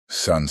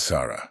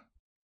Sansara.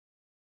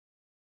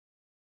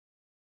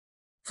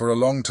 For a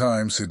long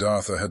time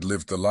Siddhartha had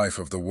lived the life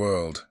of the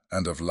world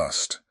and of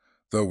lust,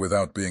 though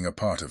without being a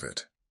part of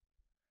it.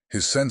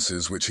 His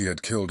senses, which he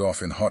had killed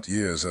off in hot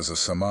years as a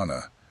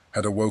samana,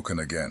 had awoken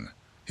again.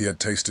 He had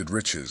tasted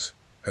riches,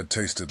 had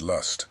tasted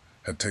lust,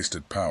 had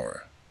tasted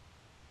power.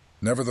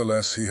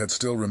 Nevertheless, he had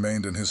still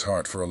remained in his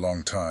heart for a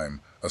long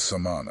time a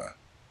samana.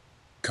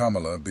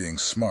 Kamala, being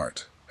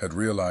smart, had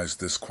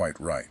realized this quite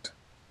right.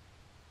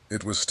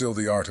 It was still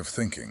the art of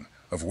thinking,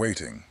 of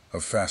waiting,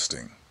 of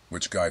fasting,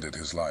 which guided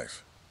his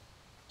life.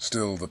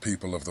 Still the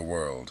people of the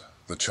world,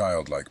 the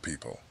childlike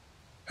people,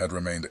 had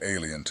remained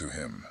alien to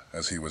him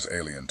as he was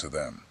alien to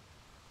them.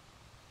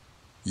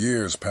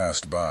 Years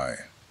passed by.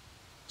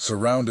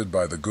 Surrounded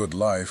by the good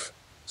life,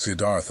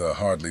 Siddhartha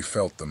hardly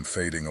felt them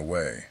fading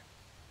away.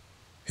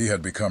 He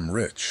had become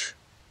rich.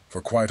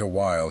 For quite a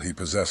while he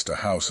possessed a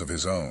house of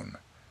his own,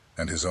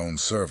 and his own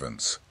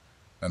servants,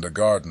 and a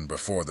garden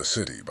before the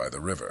city by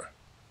the river.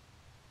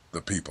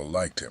 The people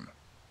liked him.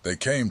 They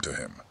came to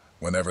him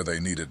whenever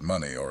they needed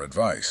money or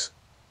advice,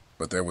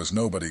 but there was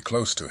nobody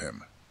close to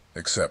him,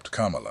 except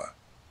Kamala.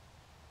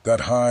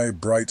 That high,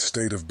 bright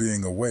state of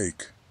being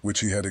awake, which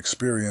he had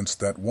experienced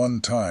that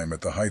one time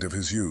at the height of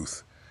his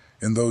youth,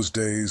 in those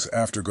days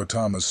after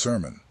Gautama's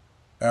sermon,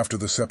 after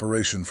the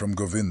separation from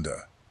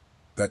Govinda,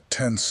 that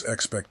tense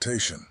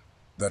expectation,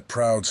 that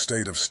proud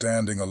state of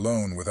standing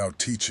alone without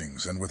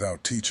teachings and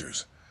without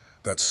teachers,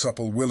 that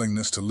supple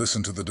willingness to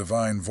listen to the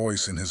divine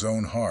voice in his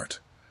own heart,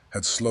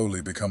 had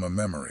slowly become a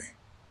memory,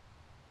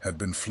 had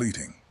been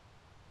fleeting.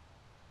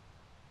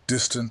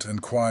 Distant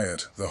and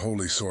quiet, the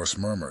holy source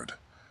murmured,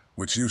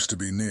 which used to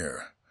be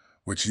near,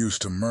 which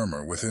used to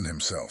murmur within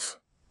himself.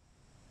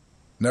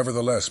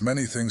 Nevertheless,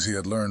 many things he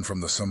had learned from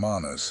the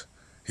samanas,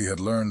 he had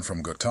learned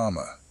from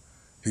Gautama,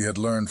 he had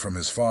learned from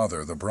his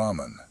father, the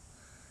Brahman,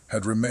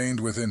 had remained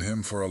within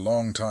him for a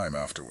long time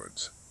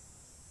afterwards.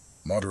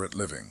 Moderate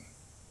living,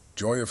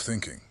 joy of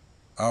thinking,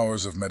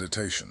 hours of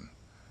meditation,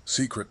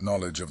 secret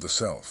knowledge of the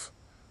self,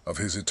 of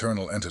his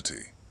eternal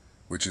entity,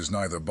 which is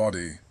neither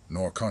body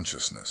nor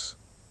consciousness.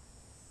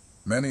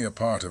 Many a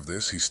part of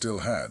this he still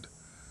had,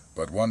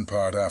 but one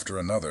part after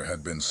another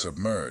had been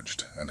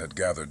submerged and had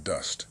gathered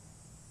dust.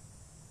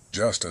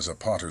 Just as a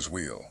potter's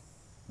wheel,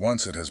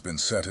 once it has been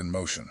set in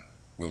motion,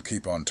 will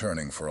keep on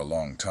turning for a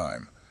long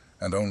time,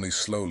 and only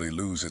slowly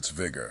lose its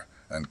vigor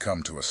and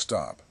come to a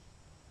stop.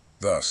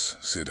 Thus,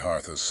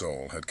 Siddhartha's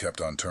soul had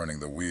kept on turning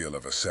the wheel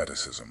of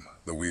asceticism,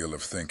 the wheel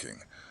of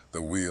thinking,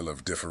 the wheel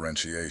of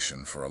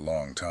differentiation for a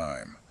long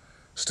time,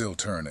 still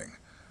turning,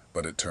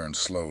 but it turned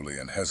slowly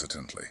and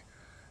hesitantly,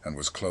 and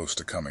was close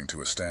to coming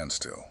to a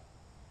standstill.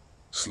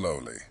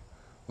 Slowly,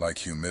 like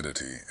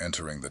humidity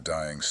entering the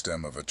dying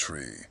stem of a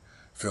tree,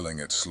 filling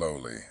it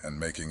slowly and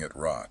making it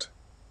rot.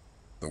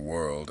 The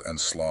world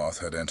and sloth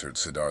had entered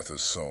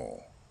Siddhartha's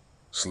soul.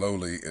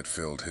 Slowly it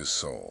filled his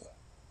soul,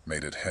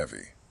 made it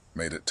heavy,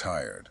 made it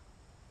tired,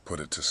 put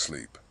it to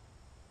sleep.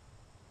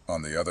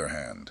 On the other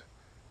hand,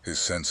 his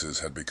senses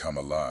had become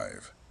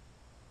alive.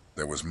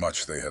 There was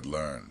much they had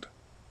learned,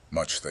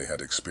 much they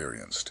had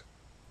experienced.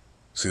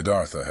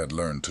 Siddhartha had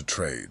learned to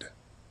trade,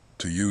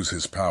 to use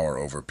his power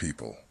over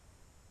people,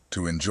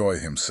 to enjoy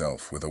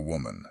himself with a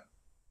woman.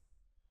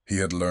 He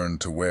had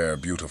learned to wear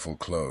beautiful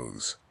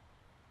clothes,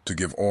 to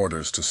give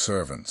orders to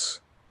servants,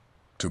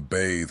 to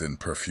bathe in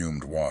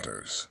perfumed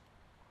waters.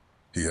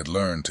 He had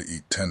learned to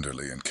eat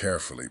tenderly and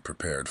carefully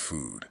prepared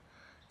food,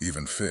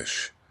 even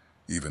fish,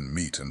 even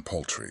meat and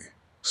poultry,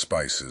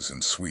 spices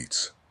and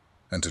sweets,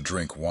 and to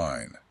drink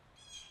wine,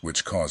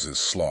 which causes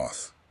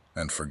sloth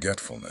and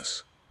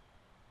forgetfulness.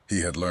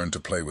 He had learned to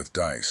play with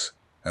dice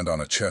and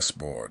on a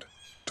chessboard,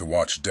 to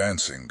watch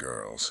dancing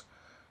girls,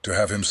 to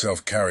have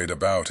himself carried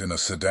about in a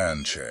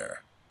sedan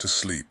chair, to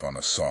sleep on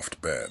a soft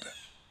bed.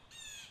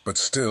 But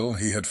still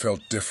he had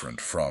felt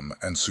different from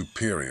and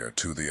superior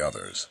to the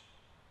others.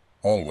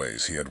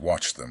 Always he had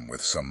watched them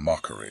with some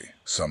mockery,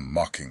 some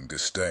mocking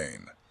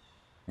disdain,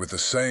 with the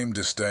same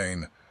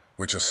disdain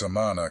which a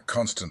samana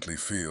constantly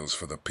feels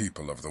for the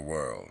people of the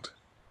world.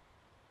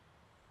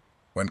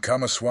 When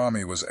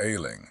Kamaswami was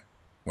ailing,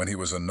 when he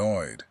was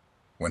annoyed,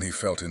 when he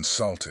felt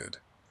insulted,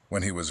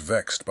 when he was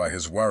vexed by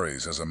his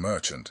worries as a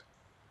merchant,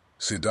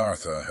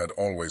 Siddhartha had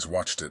always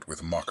watched it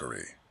with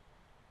mockery.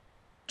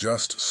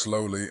 Just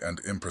slowly and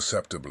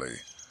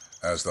imperceptibly,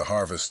 as the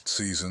harvest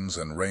seasons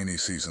and rainy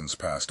seasons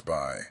passed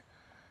by,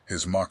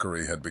 his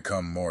mockery had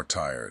become more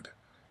tired,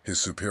 his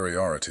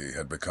superiority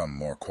had become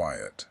more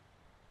quiet.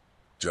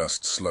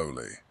 Just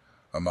slowly,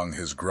 among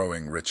his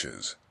growing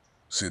riches,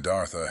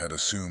 Siddhartha had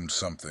assumed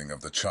something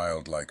of the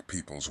childlike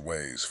people's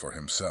ways for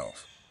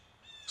himself,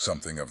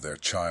 something of their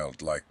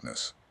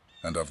childlikeness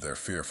and of their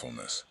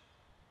fearfulness.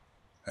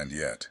 And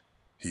yet,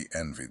 he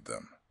envied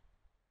them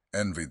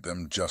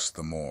just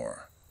the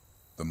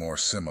more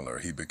similar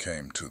he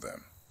became to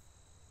them.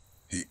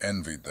 He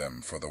envied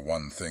them for the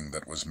one thing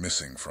that was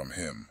missing from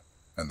him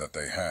and that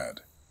they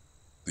had,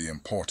 the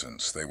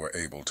importance they were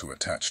able to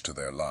attach to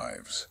their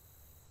lives,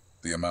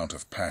 the amount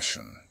of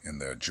passion in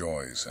their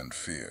joys and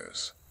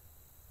fears.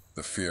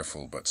 the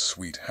fearful but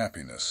sweet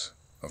happiness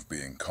of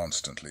being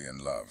constantly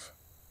in love.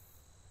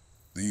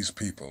 These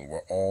people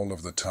were all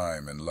of the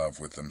time in love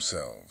with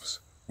themselves,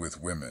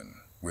 with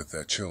women, with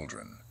their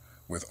children,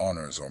 with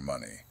honors or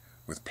money,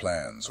 with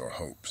plans or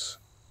hopes.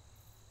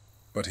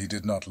 But he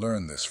did not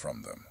learn this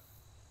from them.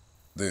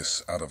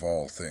 This out of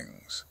all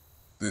things,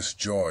 this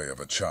joy of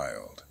a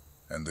child,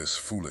 and this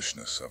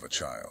foolishness of a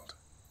child.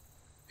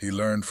 He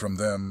learned from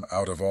them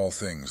out of all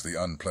things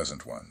the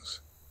unpleasant ones,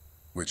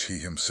 which he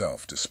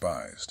himself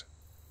despised.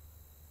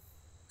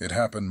 It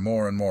happened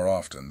more and more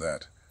often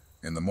that,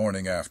 in the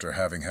morning after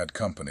having had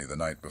company the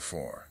night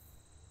before,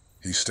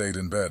 he stayed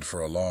in bed for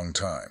a long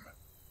time,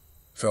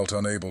 felt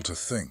unable to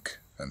think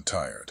and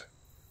tired.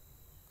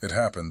 It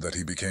happened that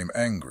he became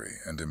angry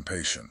and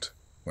impatient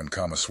when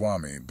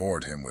Kamaswami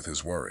bored him with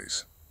his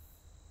worries.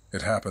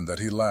 It happened that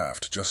he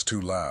laughed just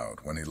too loud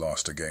when he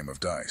lost a game of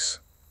dice.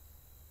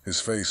 His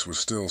face was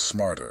still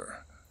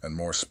smarter and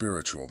more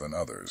spiritual than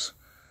others,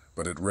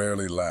 but it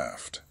rarely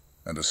laughed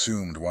and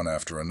assumed one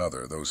after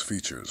another those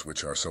features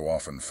which are so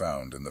often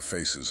found in the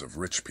faces of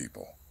rich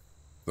people,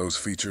 those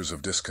features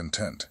of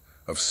discontent,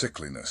 of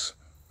sickliness,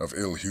 of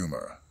ill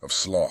humor, of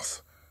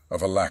sloth,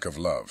 of a lack of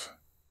love.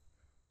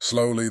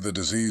 Slowly the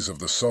disease of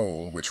the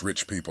soul, which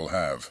rich people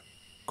have,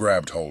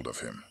 grabbed hold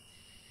of him.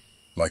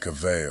 Like a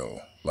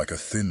veil, like a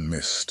thin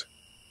mist,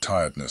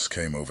 tiredness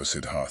came over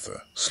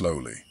Siddhartha,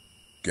 slowly,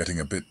 getting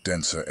a bit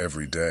denser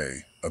every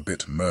day, a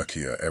bit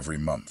murkier every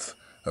month,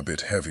 a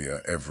bit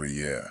heavier every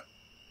year.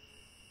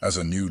 As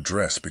a new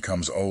dress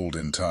becomes old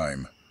in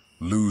time,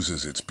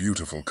 loses its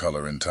beautiful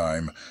color in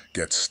time,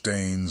 gets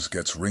stains,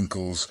 gets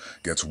wrinkles,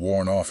 gets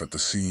worn off at the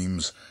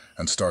seams,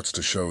 and starts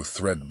to show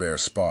threadbare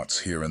spots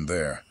here and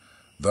there.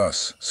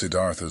 Thus,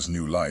 Siddhartha's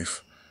new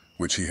life,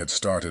 which he had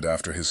started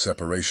after his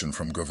separation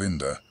from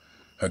Govinda,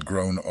 had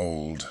grown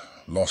old,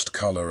 lost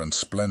color and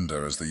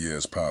splendor as the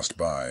years passed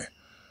by,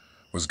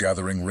 was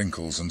gathering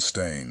wrinkles and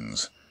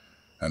stains,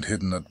 and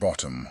hidden at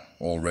bottom,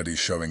 already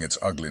showing its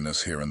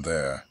ugliness here and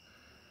there.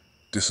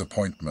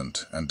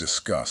 Disappointment and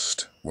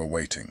disgust were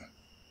waiting.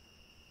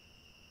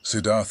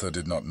 Siddhartha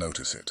did not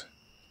notice it.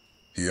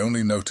 He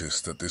only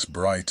noticed that this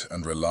bright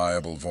and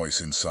reliable voice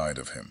inside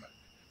of him,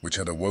 which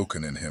had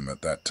awoken in him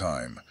at that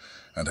time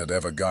and had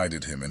ever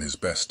guided him in his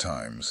best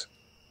times,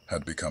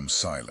 had become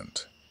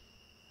silent.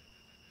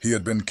 He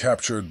had been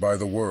captured by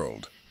the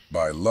world,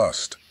 by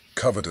lust,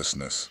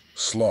 covetousness,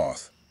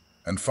 sloth,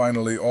 and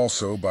finally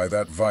also by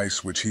that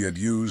vice which he had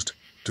used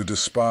to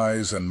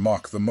despise and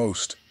mock the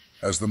most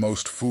as the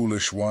most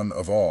foolish one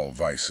of all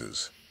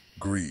vices,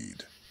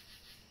 greed.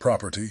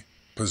 Property,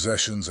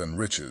 possessions, and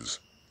riches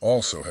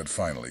also had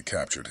finally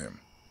captured him.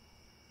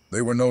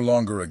 They were no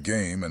longer a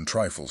game and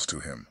trifles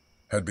to him,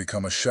 had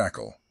become a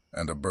shackle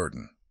and a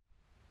burden.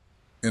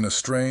 In a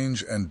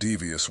strange and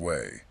devious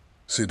way,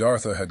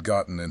 Siddhartha had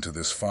gotten into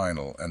this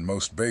final and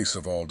most base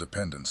of all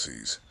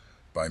dependencies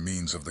by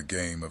means of the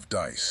game of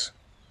dice.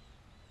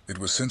 It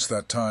was since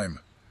that time,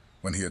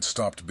 when he had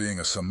stopped being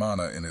a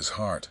samana in his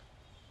heart,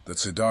 that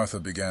Siddhartha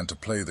began to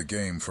play the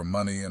game for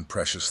money and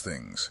precious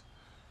things,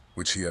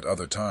 which he at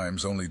other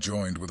times only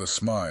joined with a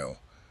smile,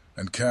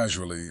 and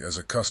casually as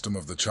a custom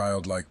of the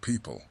childlike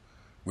people,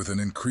 with an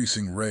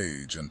increasing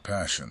rage and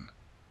passion.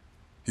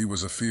 He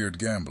was a feared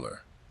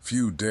gambler.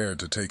 Few dared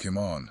to take him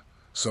on,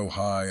 so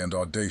high and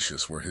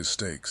audacious were his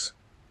stakes.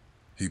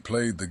 He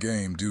played the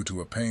game due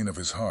to a pain of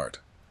his heart.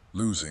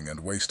 Losing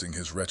and wasting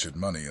his wretched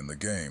money in the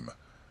game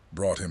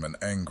brought him an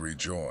angry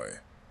joy.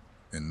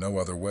 In no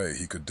other way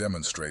he could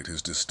demonstrate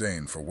his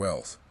disdain for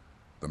wealth,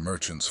 the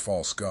merchant's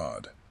false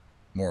god,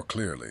 more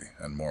clearly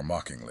and more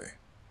mockingly.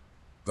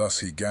 Thus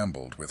he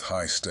gambled with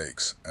high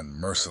stakes and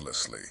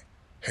mercilessly,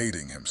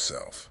 hating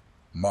himself,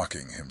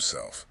 mocking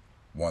himself,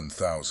 won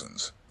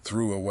thousands,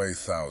 threw away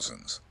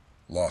thousands,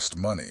 lost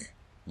money,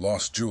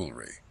 lost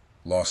jewelry,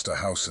 lost a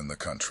house in the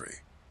country,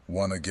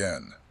 won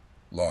again,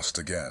 lost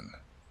again.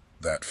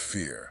 That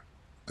fear,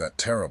 that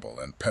terrible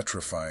and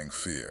petrifying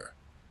fear,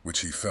 which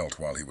he felt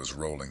while he was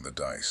rolling the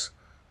dice,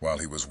 while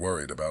he was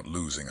worried about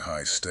losing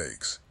high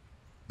stakes.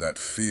 That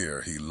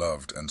fear he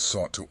loved and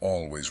sought to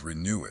always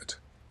renew it,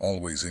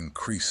 always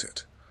increase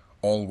it,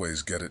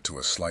 always get it to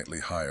a slightly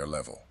higher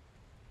level.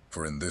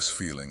 For in this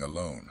feeling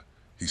alone,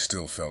 he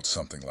still felt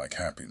something like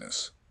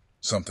happiness,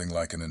 something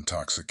like an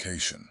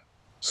intoxication,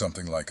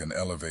 something like an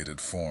elevated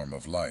form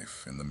of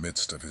life in the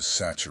midst of his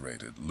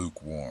saturated,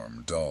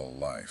 lukewarm, dull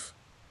life.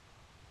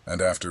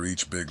 And after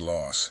each big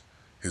loss,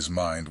 his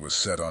mind was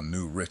set on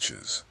new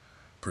riches,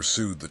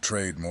 pursued the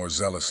trade more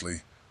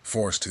zealously,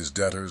 forced his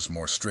debtors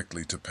more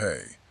strictly to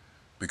pay,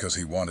 because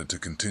he wanted to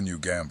continue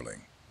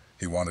gambling.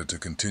 He wanted to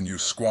continue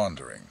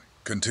squandering,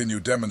 continue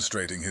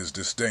demonstrating his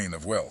disdain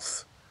of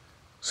wealth.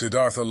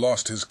 Siddhartha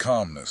lost his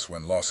calmness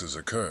when losses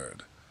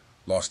occurred,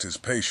 lost his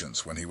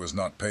patience when he was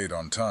not paid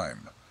on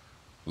time,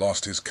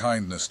 lost his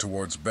kindness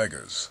towards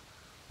beggars,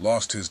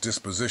 lost his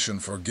disposition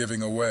for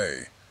giving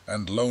away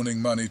and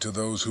loaning money to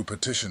those who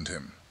petitioned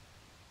him.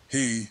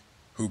 He,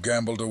 who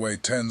gambled away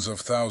tens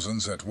of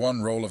thousands at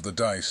one roll of the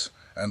dice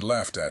and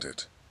laughed at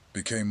it,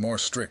 became more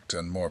strict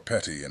and more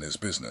petty in his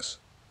business.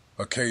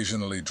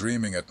 occasionally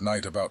dreaming at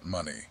night about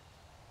money.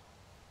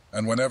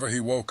 And whenever he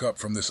woke up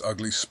from this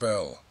ugly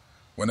spell,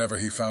 whenever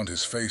he found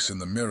his face in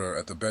the mirror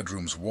at the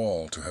bedroom's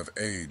wall to have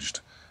aged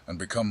and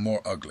become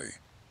more ugly,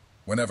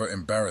 whenever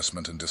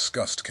embarrassment and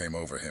disgust came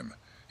over him,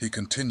 he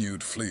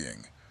continued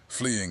fleeing,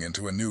 fleeing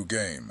into a new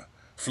game,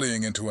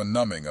 fleeing into a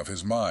numbing of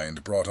his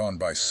mind brought on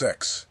by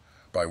sex,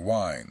 by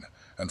wine,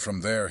 and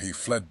from there he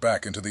fled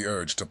back into the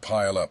urge to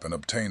pile up and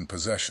obtain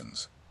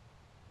possessions.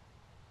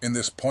 In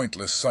this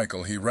pointless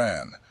cycle he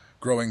ran,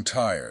 growing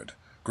tired,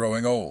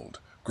 growing old,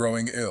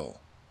 growing ill.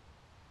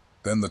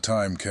 Then the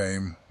time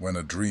came when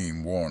a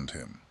dream warned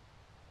him.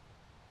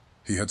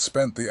 He had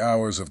spent the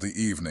hours of the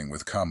evening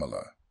with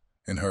Kamala,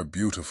 in her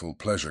beautiful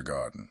pleasure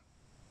garden.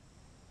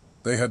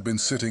 They had been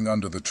sitting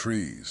under the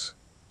trees,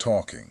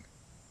 talking,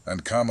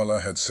 and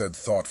Kamala had said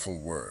thoughtful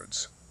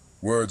words,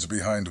 words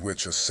behind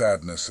which a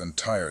sadness and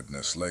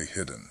tiredness lay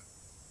hidden.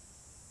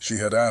 She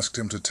had asked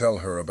him to tell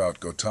her about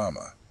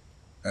Gautama,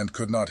 and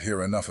could not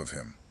hear enough of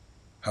him.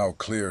 How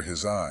clear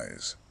his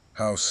eyes,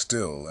 how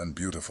still and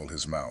beautiful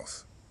his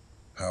mouth,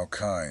 how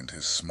kind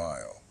his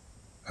smile,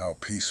 how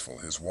peaceful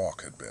his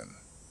walk had been.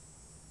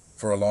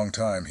 For a long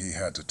time he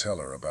had to tell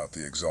her about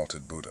the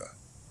exalted Buddha,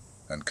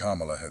 and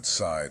Kamala had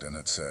sighed and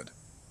had said,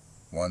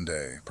 "One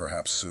day,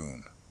 perhaps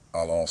soon,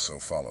 I'll also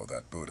follow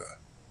that Buddha.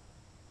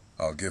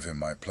 I'll give him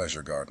my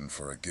pleasure garden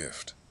for a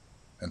gift,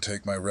 and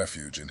take my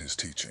refuge in his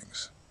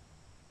teachings."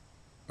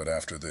 But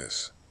after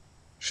this,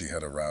 she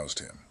had aroused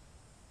him,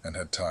 and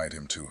had tied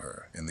him to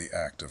her in the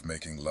act of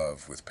making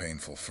love with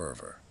painful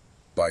fervor,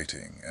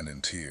 biting and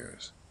in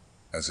tears,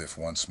 as if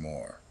once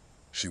more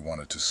she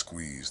wanted to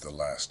squeeze the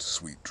last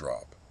sweet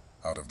drop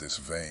out of this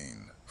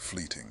vain,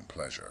 fleeting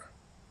pleasure.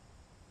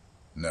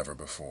 Never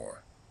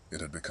before it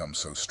had become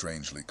so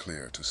strangely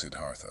clear to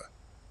Siddhartha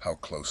how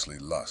closely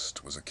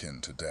lust was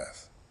akin to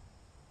death.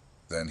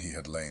 Then he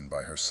had lain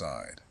by her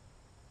side,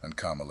 and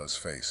Kamala's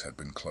face had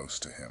been close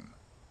to him,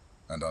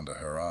 and under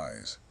her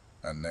eyes,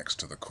 and next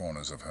to the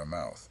corners of her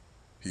mouth,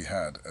 he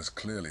had, as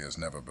clearly as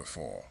never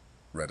before,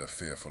 read a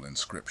fearful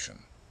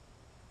inscription,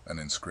 an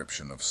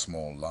inscription of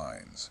small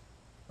lines,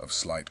 of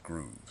slight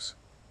grooves,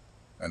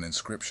 an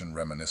inscription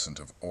reminiscent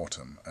of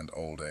autumn and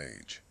old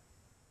age,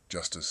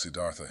 just as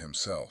Siddhartha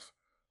himself,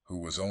 who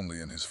was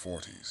only in his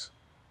 40s,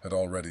 had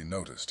already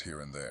noticed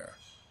here and there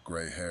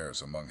gray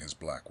hairs among his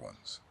black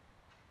ones.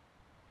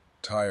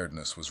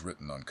 Tiredness was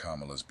written on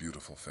Kamala's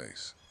beautiful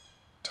face,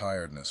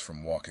 tiredness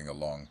from walking a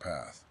long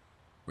path,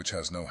 which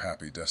has no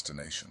happy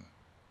destination,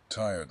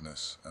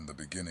 tiredness and the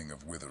beginning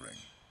of withering,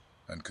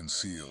 and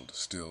concealed,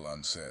 still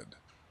unsaid,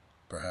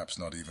 perhaps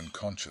not even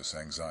conscious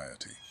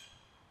anxiety,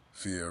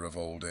 fear of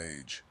old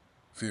age,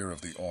 fear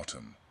of the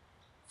autumn,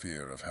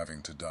 fear of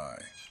having to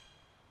die.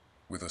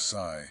 With a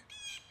sigh,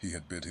 he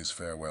had bid his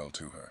farewell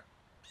to her,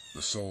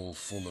 the soul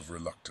full of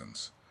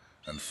reluctance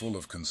and full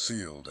of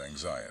concealed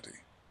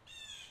anxiety.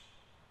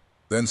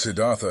 Then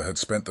Siddhartha had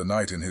spent the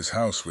night in his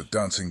house with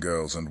dancing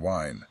girls and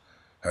wine,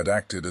 had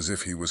acted as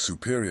if he was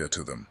superior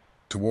to them,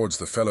 towards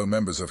the fellow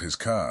members of his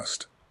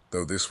caste,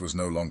 though this was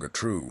no longer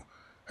true,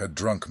 had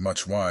drunk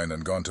much wine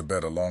and gone to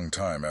bed a long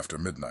time after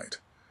midnight,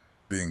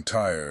 being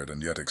tired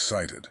and yet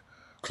excited,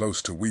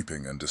 close to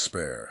weeping and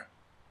despair,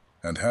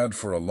 and had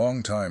for a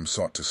long time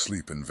sought to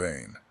sleep in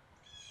vain,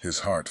 his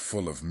heart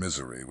full of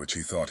misery which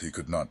he thought he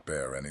could not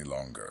bear any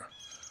longer,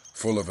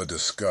 full of a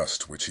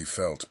disgust which he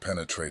felt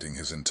penetrating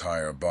his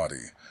entire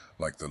body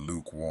like the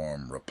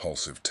lukewarm,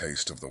 repulsive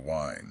taste of the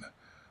wine,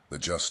 the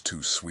just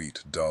too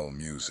sweet, dull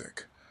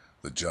music,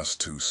 the just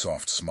too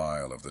soft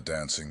smile of the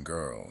dancing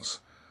girls,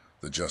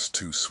 the just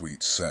too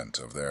sweet scent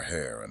of their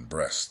hair and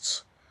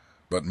breasts.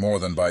 But more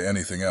than by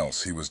anything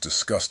else he was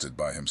disgusted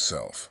by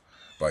himself,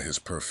 by his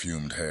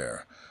perfumed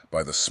hair,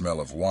 by the smell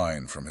of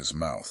wine from his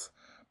mouth,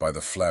 by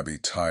the flabby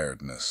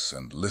tiredness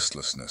and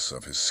listlessness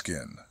of his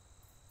skin.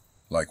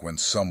 Like when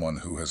someone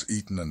who has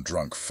eaten and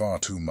drunk far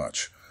too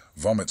much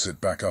vomits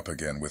it back up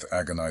again with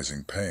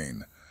agonizing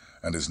pain,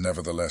 and is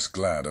nevertheless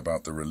glad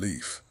about the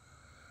relief.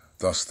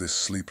 Thus this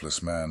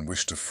sleepless man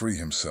wished to free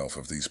himself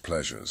of these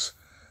pleasures,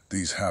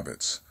 these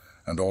habits,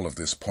 and all of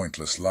this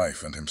pointless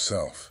life and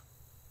himself,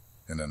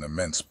 in an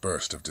immense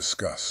burst of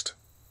disgust.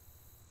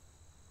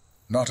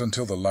 Not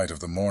until the light of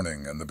the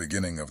morning and the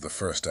beginning of the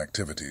first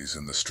activities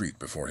in the street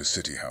before his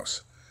city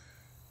house,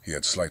 he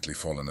had slightly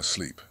fallen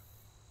asleep,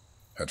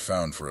 had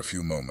found for a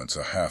few moments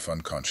a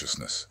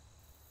half-unconsciousness,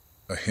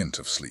 a hint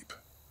of sleep.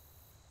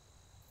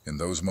 In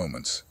those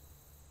moments,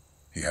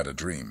 he had a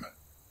dream.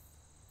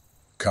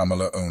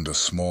 Kamala owned a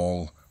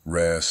small,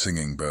 rare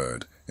singing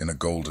bird in a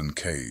golden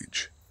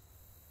cage.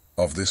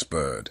 Of this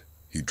bird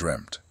he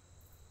dreamt.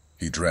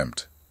 He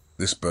dreamt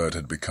this bird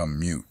had become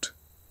mute,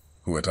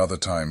 who at other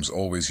times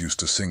always used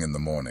to sing in the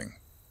morning,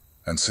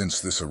 and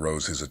since this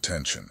arose his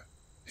attention,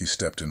 he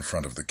stepped in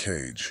front of the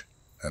cage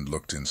and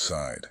looked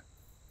inside.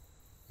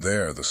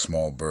 There the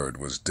small bird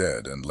was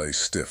dead and lay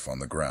stiff on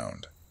the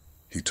ground.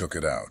 He took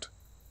it out,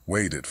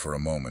 weighed it for a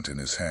moment in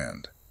his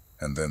hand,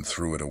 and then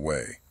threw it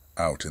away,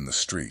 out in the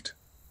street,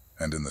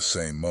 and in the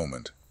same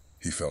moment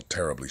he felt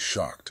terribly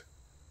shocked,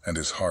 and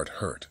his heart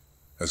hurt,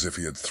 as if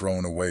he had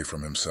thrown away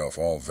from himself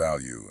all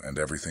value and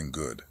everything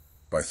good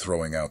by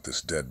throwing out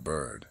this dead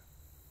bird.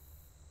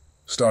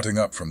 Starting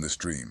up from this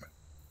dream,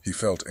 he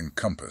felt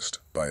encompassed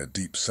by a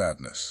deep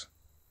sadness.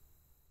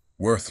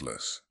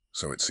 Worthless,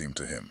 so it seemed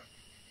to him.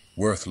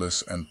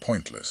 Worthless and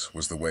pointless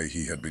was the way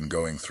he had been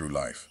going through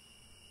life.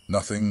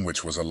 Nothing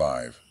which was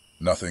alive,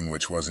 nothing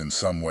which was in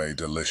some way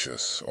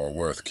delicious or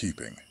worth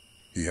keeping,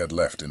 he had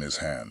left in his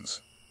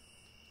hands.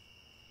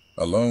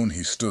 Alone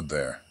he stood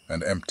there,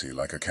 and empty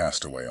like a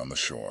castaway on the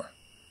shore.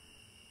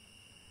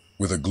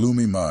 With a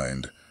gloomy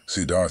mind,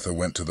 Siddhartha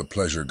went to the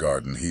pleasure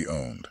garden he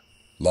owned,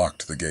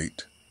 locked the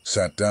gate,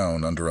 sat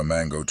down under a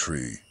mango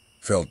tree,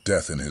 felt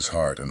death in his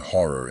heart and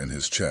horror in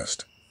his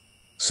chest,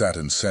 sat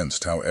and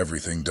sensed how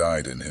everything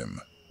died in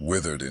him,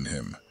 withered in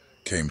him,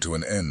 came to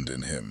an end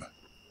in him.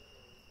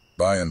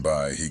 By and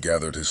by he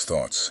gathered his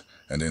thoughts,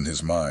 and in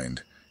his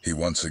mind he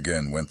once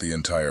again went the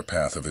entire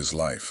path of his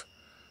life,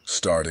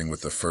 starting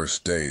with the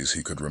first days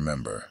he could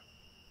remember.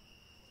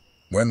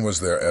 When was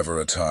there ever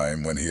a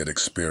time when he had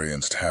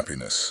experienced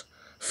happiness,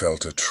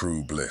 felt a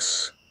true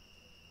bliss?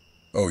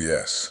 Oh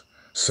yes,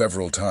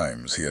 several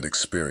times he had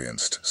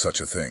experienced such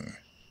a thing.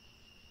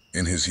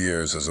 In his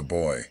years as a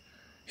boy,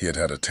 he had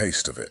had a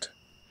taste of it.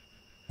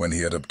 When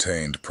he had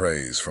obtained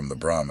praise from the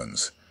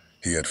Brahmins,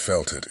 he had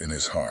felt it in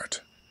his heart.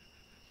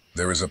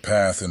 There is a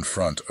path in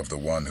front of the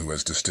one who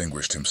has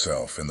distinguished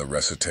himself in the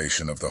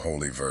recitation of the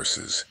holy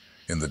verses,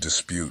 in the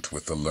dispute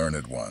with the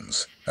learned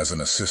ones, as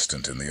an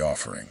assistant in the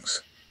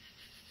offerings.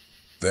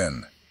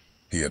 Then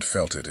he had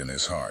felt it in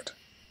his heart.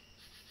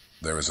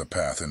 There is a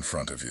path in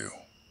front of you.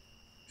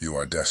 You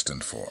are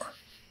destined for.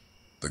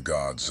 The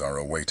gods are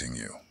awaiting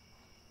you.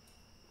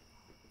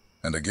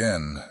 And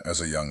again, as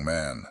a young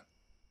man,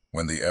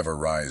 when the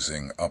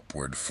ever-rising,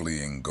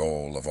 upward-fleeing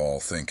goal of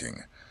all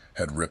thinking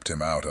had ripped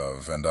him out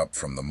of and up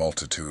from the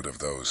multitude of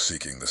those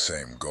seeking the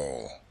same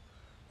goal,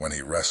 when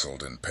he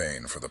wrestled in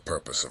pain for the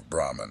purpose of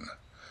Brahman,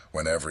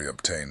 when every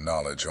obtained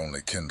knowledge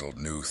only kindled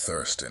new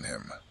thirst in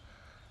him,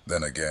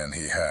 then again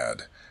he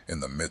had, in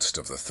the midst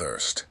of the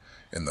thirst,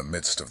 in the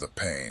midst of the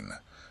pain,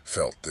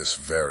 felt this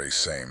very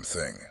same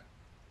thing.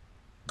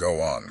 Go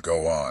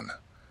on,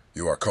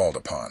 you are called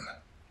upon.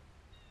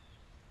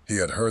 He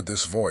had heard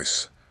this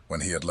voice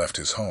when he had left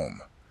his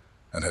home,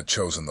 and had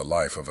chosen the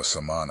life of a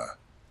samana,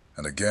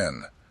 and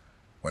again,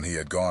 when he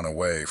had gone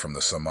away from the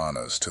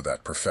samanas to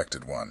that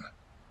perfected one,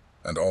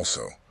 and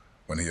also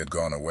when he had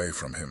gone away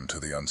from him to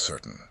the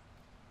uncertain.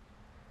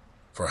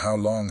 For how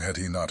long had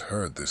he not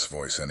heard this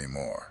voice any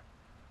more?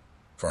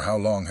 For how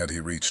long had he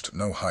reached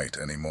no height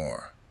any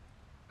more?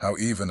 How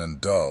even and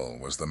dull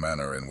was the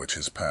manner in which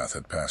his path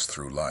had passed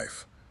through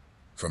life,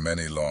 for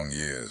many long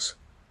years,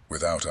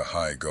 without a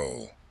high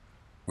goal,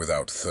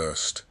 without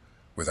thirst,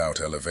 without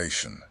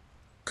elevation,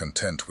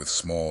 content with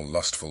small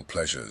lustful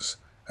pleasures,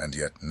 and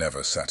yet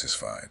never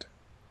satisfied.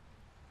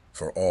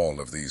 For all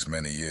of these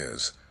many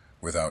years,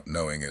 without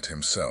knowing it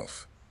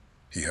himself,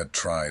 he had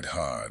tried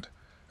hard,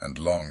 and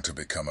longed to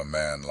become a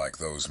man like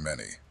those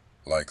many,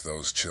 like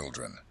those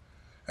children,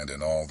 and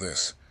in all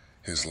this,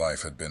 his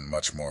life had been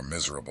much more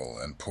miserable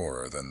and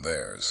poorer than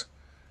theirs,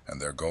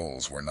 and their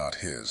goals were not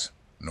his,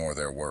 nor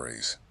their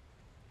worries.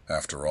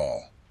 After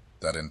all,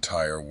 that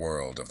entire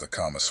world of the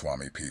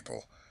Kamaswami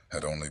people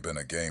had only been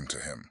a game to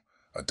him,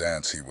 a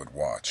dance he would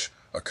watch,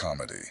 a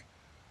comedy.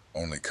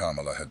 Only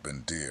Kamala had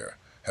been dear,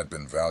 had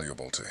been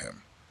valuable to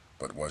him,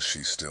 but was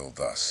she still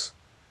thus?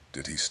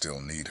 Did he still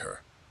need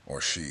her,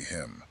 or she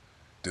him?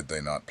 Did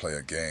they not play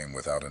a game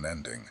without an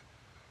ending?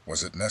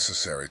 Was it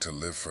necessary to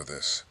live for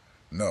this?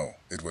 No,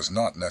 it was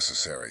not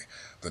necessary.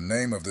 The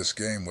name of this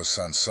game was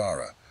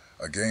Sansara,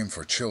 a game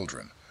for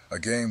children, a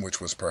game which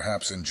was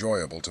perhaps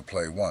enjoyable to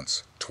play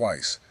once,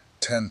 twice,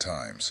 10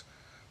 times,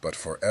 but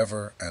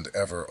forever and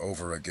ever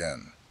over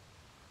again.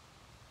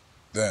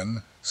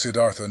 Then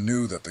Siddhartha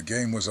knew that the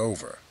game was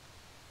over,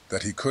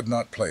 that he could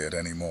not play it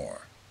any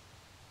more.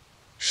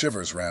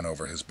 Shivers ran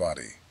over his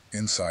body,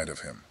 inside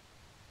of him.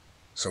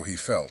 So he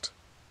felt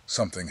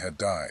something had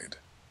died.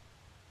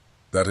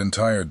 That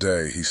entire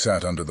day he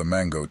sat under the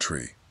mango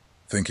tree,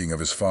 thinking of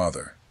his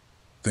father,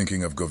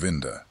 thinking of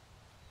Govinda,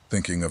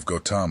 thinking of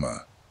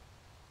Gautama.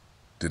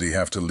 Did he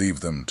have to leave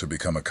them to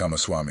become a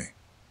Kamaswami?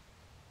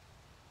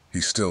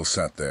 He still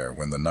sat there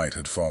when the night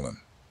had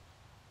fallen.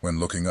 When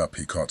looking up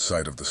he caught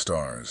sight of the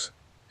stars,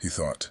 he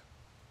thought,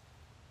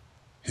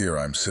 "Here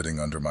I'm sitting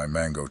under my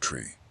mango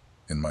tree,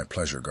 in my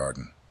pleasure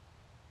garden."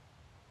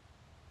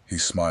 He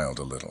smiled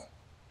a little.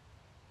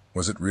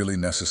 Was it really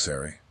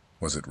necessary?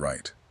 Was it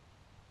right?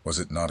 Was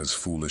it not his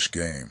foolish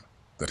game,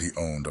 that he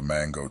owned a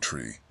mango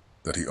tree,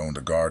 that he owned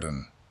a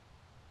garden?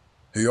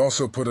 He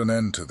also put an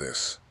end to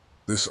this.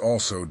 This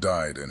also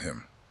died in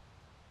him.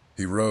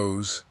 He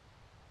rose,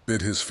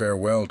 bid his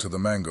farewell to the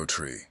mango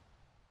tree,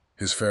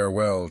 his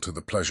farewell to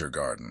the pleasure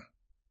garden.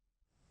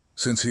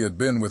 Since he had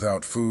been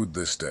without food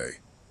this day,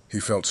 he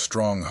felt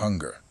strong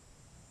hunger,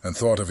 and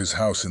thought of his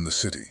house in the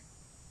city,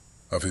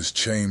 of his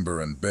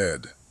chamber and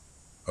bed,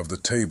 of the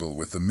table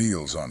with the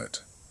meals on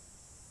it.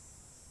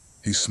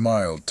 He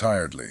smiled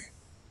tiredly,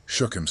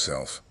 shook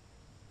himself,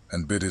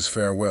 and bid his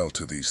farewell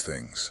to these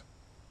things.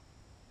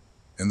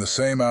 In the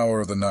same hour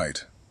of the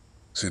night,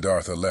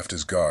 Siddhartha left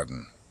his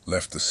garden,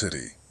 left the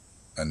city,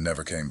 and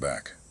never came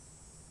back.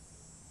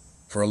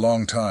 For a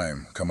long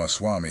time,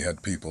 Kamaswami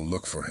had people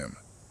look for him,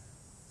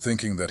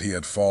 thinking that he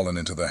had fallen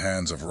into the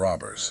hands of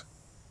robbers.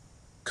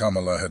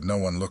 Kamala had no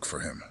one look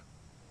for him.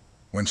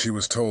 When she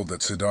was told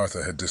that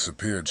Siddhartha had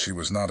disappeared, she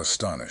was not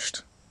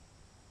astonished.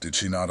 Did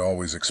she not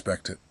always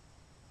expect it?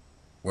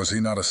 Was he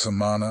not a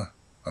samana,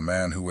 a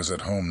man who was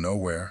at home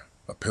nowhere,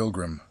 a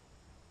pilgrim?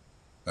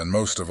 And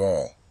most of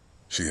all,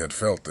 she had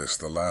felt this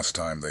the last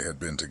time they had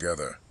been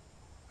together,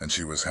 and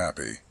she was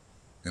happy,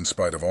 in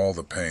spite of all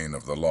the pain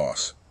of the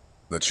loss,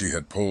 that she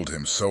had pulled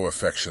him so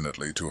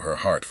affectionately to her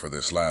heart for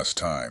this last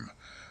time,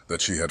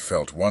 that she had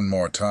felt one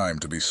more time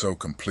to be so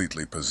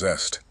completely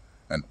possessed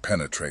and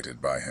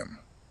penetrated by him.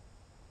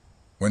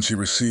 When she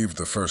received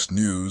the first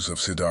news of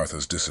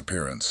Siddhartha's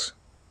disappearance,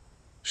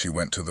 she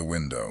went to the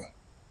window,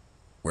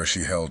 where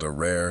she held a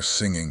rare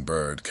singing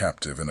bird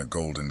captive in a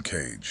golden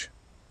cage.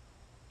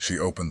 She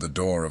opened the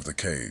door of the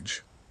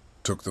cage,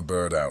 took the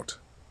bird out,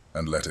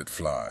 and let it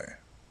fly.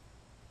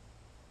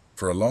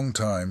 For a long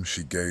time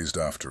she gazed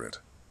after it,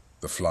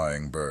 the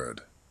flying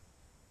bird.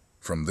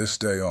 From this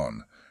day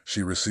on,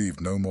 she received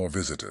no more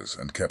visitors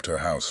and kept her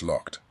house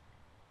locked.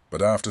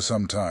 But after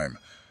some time,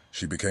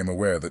 she became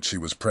aware that she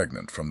was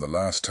pregnant from the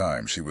last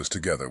time she was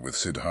together with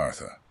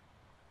Siddhartha.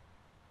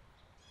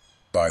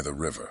 By the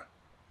river.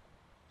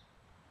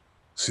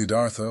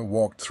 Siddhartha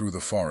walked through the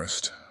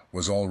forest,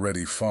 was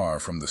already far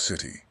from the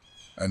city,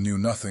 and knew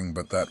nothing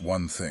but that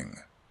one thing,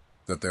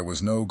 that there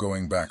was no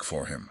going back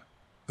for him,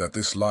 that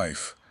this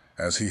life,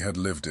 as he had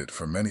lived it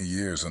for many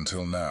years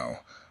until now,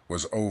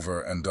 was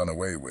over and done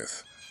away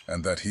with,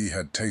 and that he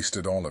had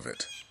tasted all of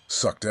it,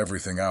 sucked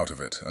everything out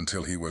of it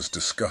until he was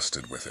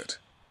disgusted with it.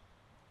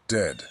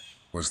 Dead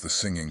was the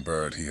singing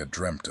bird he had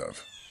dreamt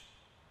of.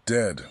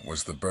 Dead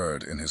was the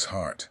bird in his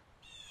heart.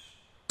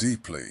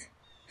 Deeply,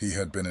 he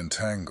had been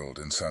entangled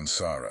in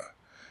Sansara.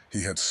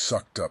 He had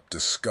sucked up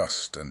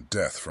disgust and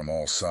death from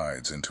all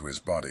sides into his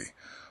body,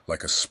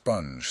 like a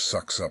sponge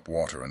sucks up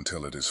water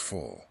until it is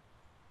full.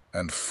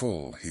 And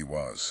full he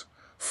was,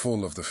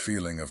 full of the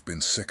feeling of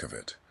being sick of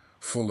it,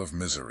 full of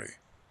misery,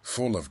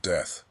 full of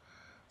death.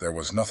 There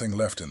was nothing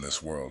left in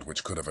this world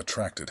which could have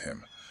attracted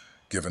him,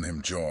 given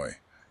him joy,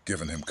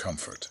 given him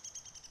comfort.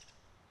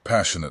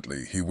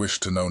 Passionately, he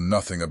wished to know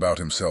nothing about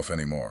himself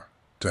anymore,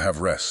 to have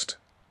rest,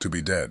 to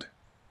be dead.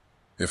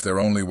 If there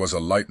only was a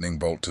lightning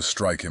bolt to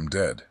strike him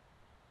dead,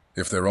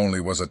 if there only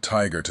was a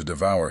tiger to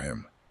devour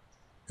him,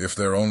 if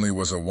there only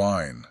was a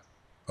wine,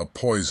 a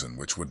poison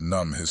which would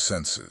numb his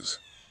senses,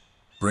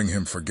 bring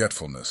him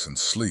forgetfulness and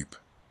sleep,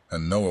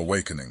 and no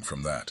awakening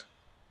from that.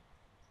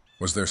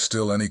 Was there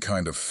still any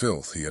kind of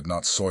filth he had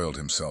not soiled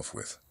himself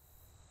with?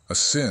 A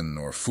sin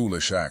or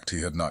foolish act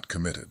he had not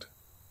committed?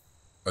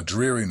 A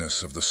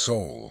dreariness of the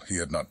soul he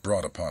had not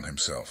brought upon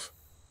himself?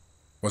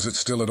 Was it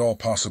still at all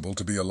possible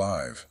to be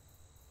alive?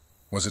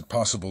 Was it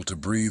possible to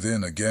breathe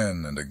in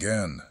again and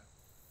again,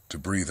 to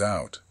breathe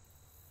out,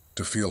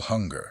 to feel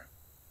hunger,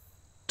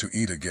 to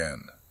eat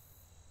again,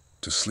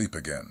 to sleep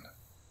again,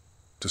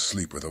 to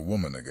sleep with a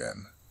woman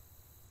again?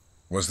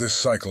 Was this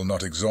cycle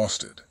not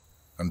exhausted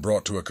and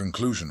brought to a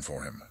conclusion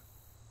for him?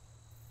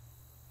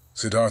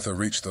 Siddhartha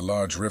reached the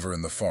large river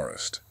in the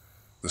forest,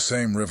 the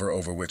same river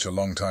over which a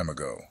long time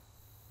ago,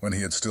 when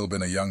he had still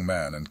been a young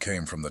man and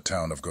came from the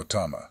town of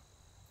Gautama,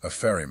 a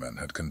ferryman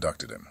had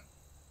conducted him.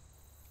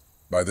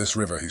 By this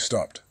river he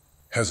stopped.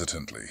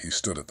 Hesitantly he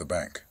stood at the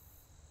bank.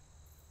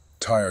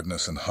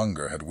 Tiredness and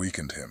hunger had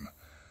weakened him,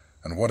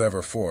 and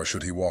whatever for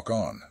should he walk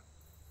on?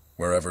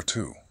 Wherever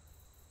to?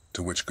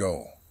 To which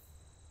goal?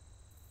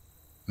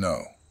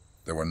 No,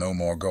 there were no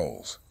more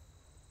goals.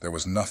 There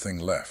was nothing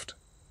left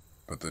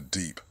but the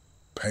deep,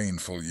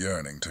 painful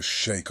yearning to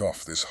shake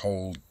off this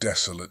whole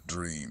desolate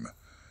dream,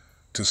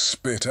 to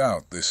spit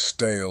out this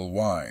stale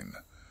wine,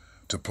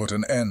 to put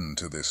an end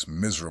to this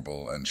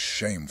miserable and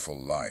shameful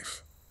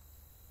life.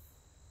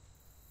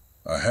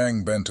 A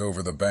hang bent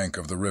over the bank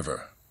of the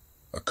river,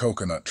 a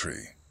coconut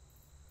tree.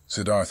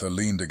 Siddhartha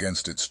leaned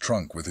against its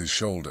trunk with his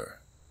shoulder,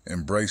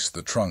 embraced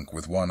the trunk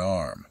with one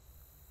arm,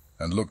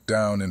 and looked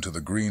down into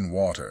the green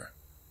water,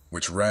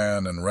 which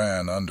ran and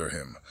ran under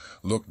him,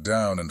 looked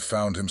down and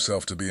found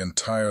himself to be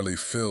entirely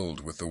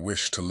filled with the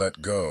wish to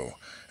let go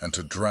and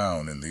to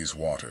drown in these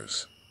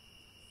waters.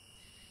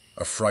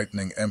 A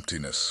frightening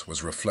emptiness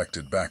was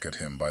reflected back at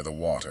him by the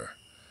water,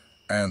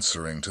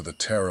 answering to the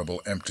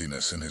terrible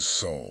emptiness in his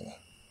soul.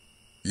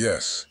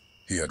 Yes,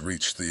 he had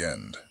reached the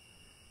end.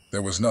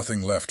 There was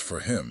nothing left for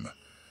him,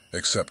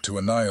 except to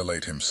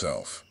annihilate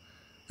himself,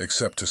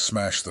 except to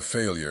smash the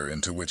failure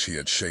into which he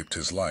had shaped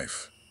his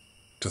life,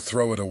 to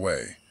throw it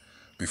away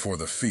before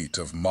the feet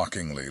of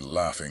mockingly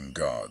laughing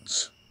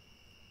gods.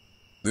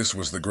 This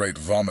was the great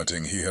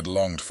vomiting he had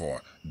longed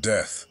for,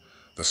 death,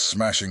 the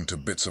smashing to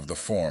bits of the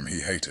form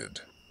he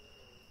hated.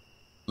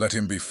 Let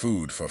him be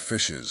food for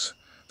fishes,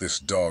 this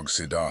dog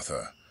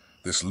Siddhartha,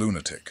 this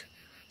lunatic,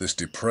 this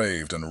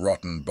depraved and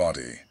rotten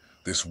body,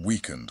 this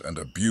weakened and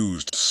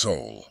abused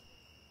soul.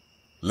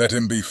 Let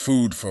him be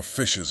food for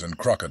fishes and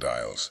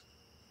crocodiles.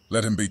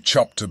 Let him be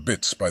chopped to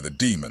bits by the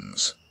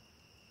demons.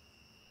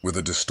 With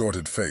a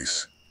distorted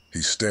face,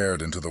 he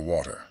stared into the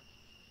water,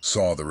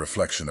 saw the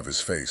reflection of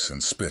his face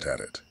and spit at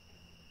it.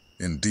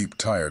 In deep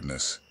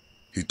tiredness,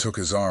 he took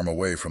his arm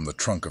away from the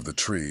trunk of the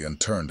tree and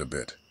turned a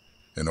bit,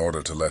 in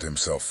order to let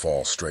himself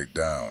fall straight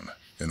down,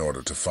 in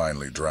order to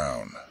finally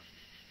drown.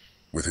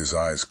 With his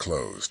eyes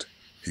closed,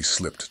 he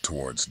slipped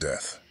towards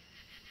death.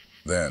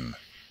 Then,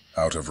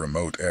 out of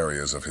remote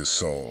areas of his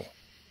soul,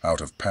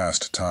 out of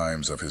past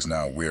times of his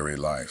now weary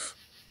life,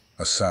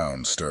 a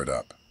sound stirred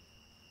up.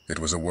 It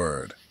was a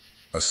word,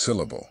 a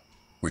syllable,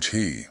 which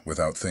he,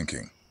 without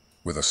thinking,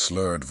 with a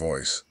slurred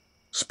voice,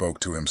 spoke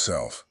to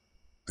himself,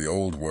 the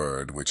old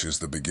word which is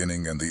the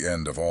beginning and the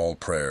end of all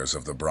prayers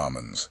of the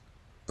Brahmins,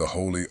 the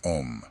holy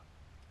Om,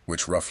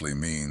 which roughly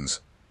means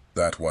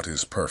that what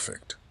is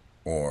perfect,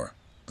 or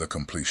the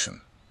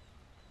completion.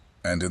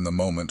 And in the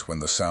moment when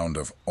the sound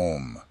of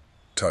Om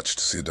touched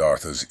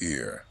Siddhartha's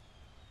ear,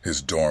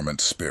 his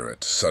dormant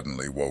spirit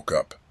suddenly woke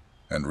up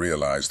and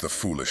realized the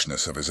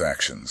foolishness of his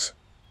actions.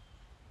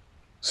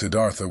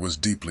 Siddhartha was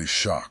deeply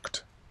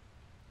shocked.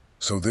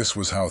 So this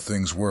was how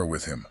things were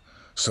with him,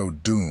 so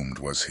doomed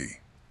was he.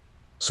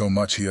 So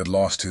much he had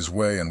lost his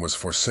way and was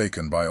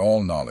forsaken by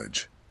all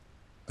knowledge,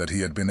 that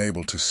he had been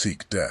able to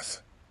seek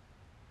death.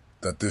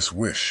 That this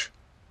wish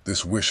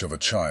of a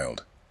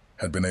child,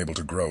 had been able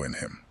to grow in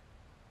him,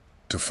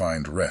 to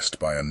find rest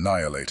by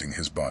annihilating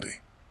his body.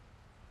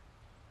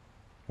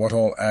 What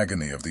all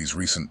agony of these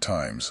recent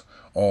times,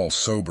 all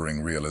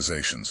sobering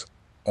realizations,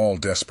 all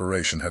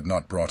desperation had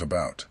not brought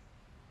about.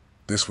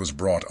 This was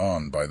brought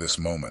on by this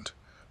moment,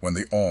 when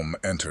the Om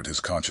entered his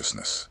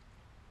consciousness.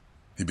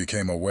 He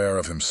became aware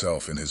of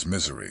himself in his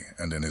misery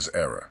and in his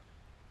error.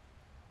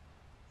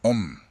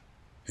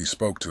 He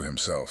spoke to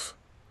himself.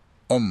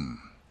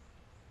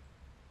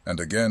 And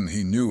again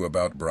he knew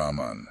about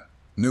Brahman,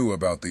 knew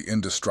about the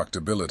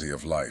indestructibility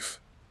of life,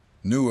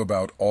 knew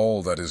about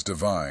all that is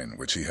divine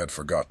which he had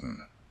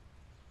forgotten.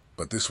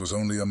 But this was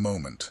only a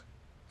moment,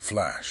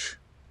 flash.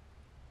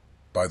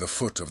 By the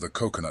foot of the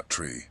coconut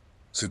tree,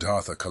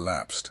 Siddhartha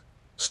collapsed,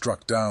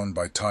 struck down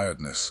by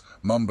tiredness,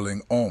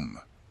 mumbling Om,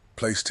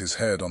 placed his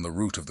head on the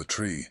root of the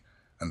tree,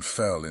 and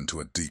fell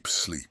into a deep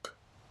sleep.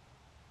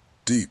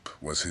 Deep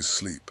was his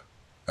sleep,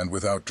 and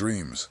without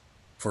dreams.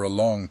 For a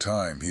long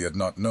time he had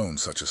not known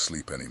such a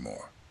sleep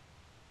anymore.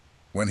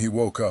 When he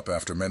woke up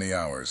after many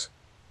hours,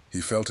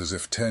 he felt as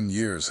if 10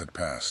 years had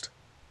passed.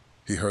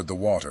 He heard the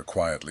water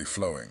quietly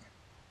flowing,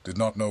 did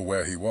not know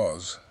where he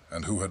was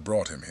and who had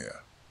brought him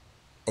here.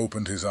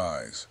 Opened his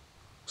eyes,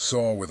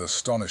 saw with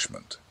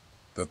astonishment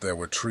that there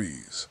were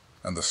trees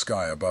and the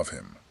sky above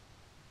him,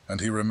 and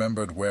he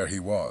remembered where he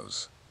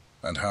was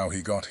and how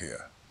he got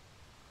here.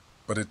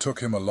 But it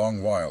took him a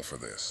long while for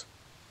this,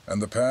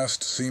 and the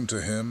past seemed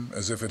to him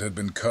as if it had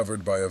been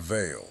covered by a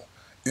veil,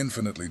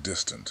 infinitely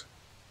distant,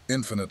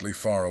 infinitely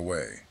far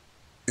away,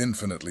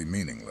 infinitely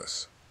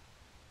meaningless.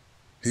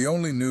 He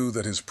only knew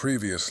that his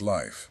previous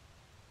life,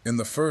 in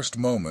the first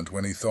moment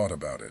when he thought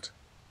about it,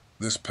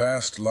 this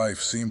past life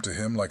seemed to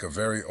him like a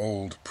very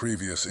old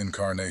previous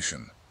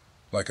incarnation,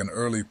 like an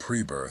early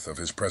pre-birth of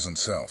his present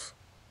self.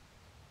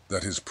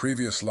 That his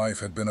previous life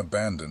had been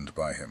abandoned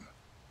by him,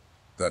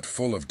 that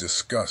full of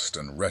disgust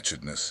and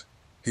wretchedness,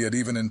 he had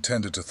even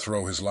intended to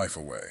throw his life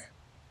away,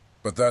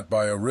 but that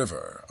by a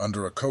river,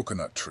 under a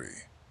coconut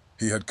tree,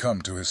 he had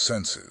come to his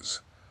senses,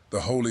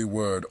 the holy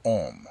word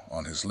Om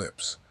on his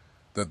lips,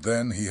 that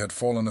then he had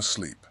fallen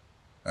asleep,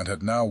 and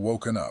had now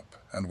woken up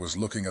and was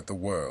looking at the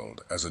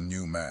world as a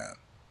new man.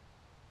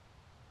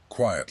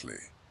 Quietly,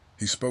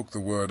 he spoke the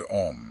word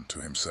Om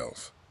to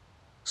himself,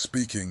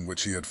 speaking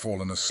which he had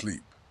fallen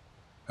asleep,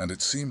 and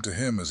it seemed to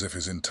him as if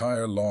his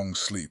entire long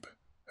sleep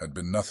had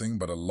been nothing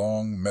but a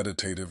long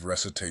meditative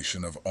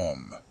recitation of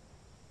Om,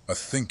 a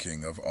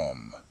thinking of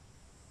Om,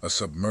 a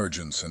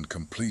submergence and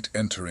complete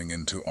entering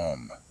into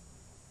Om,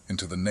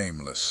 into the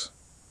nameless,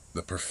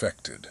 the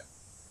perfected.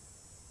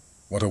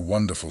 What a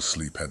wonderful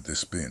sleep had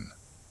this been!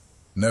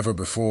 Never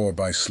before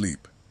by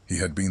sleep he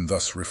had been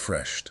thus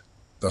refreshed,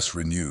 thus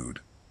renewed,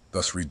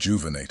 thus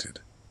rejuvenated.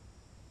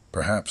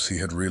 Perhaps he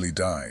had really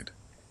died,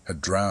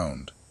 had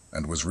drowned,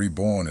 and was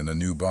reborn in a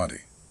new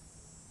body.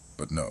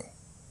 But no.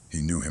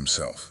 He knew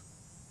himself.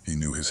 He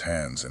knew his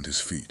hands and his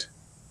feet,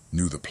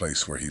 knew the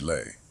place where he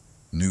lay,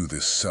 knew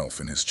this self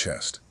in his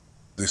chest,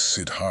 this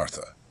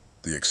Siddhartha,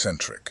 the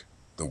eccentric,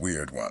 the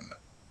weird one.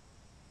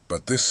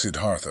 But this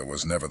Siddhartha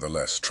was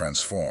nevertheless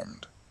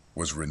transformed,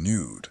 was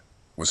renewed,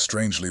 was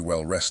strangely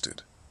well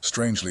rested,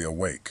 strangely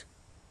awake,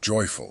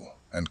 joyful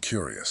and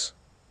curious.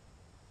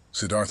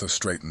 Siddhartha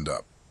straightened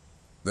up.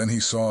 Then he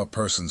saw a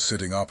person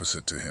sitting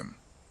opposite to him,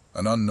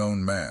 an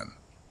unknown man,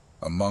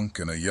 a monk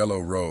in a yellow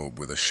robe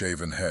with a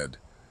shaven head,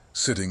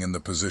 sitting in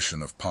the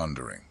position of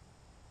pondering.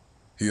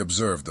 He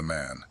observed the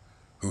man,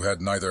 who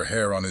had neither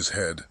hair on his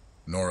head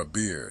nor a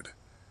beard,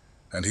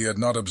 and he had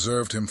not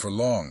observed him for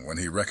long when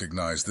he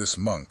recognized this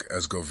monk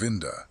as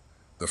Govinda,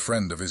 the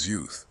friend of his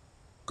youth.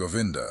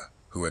 Govinda,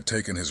 who had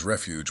taken his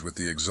refuge with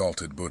the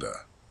exalted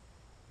Buddha.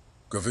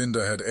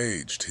 Govinda had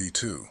aged, he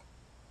too,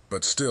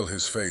 but still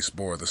his face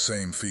bore the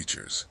same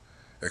features,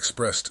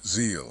 expressed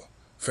zeal,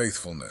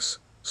 faithfulness,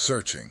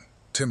 searching,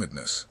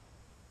 timidness.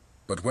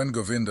 But when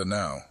Govinda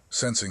now,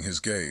 sensing his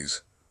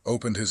gaze,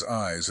 opened his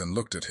eyes and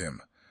looked at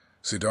him,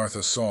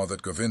 Siddhartha saw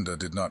that Govinda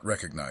did not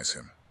recognize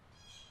him.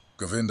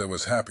 Govinda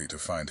was happy to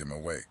find him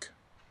awake.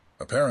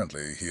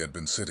 Apparently, he had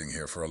been sitting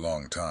here for a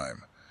long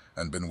time,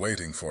 and been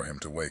waiting for him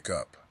to wake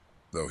up,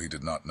 though he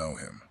did not know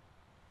him.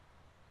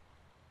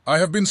 "I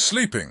have been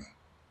sleeping,"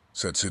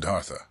 said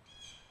Siddhartha.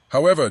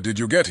 "However did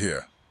you get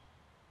here?"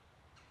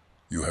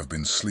 "You have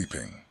been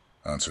sleeping,"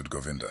 answered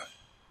Govinda.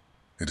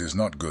 "It is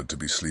not good to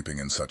be sleeping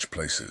in such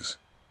places,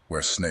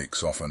 where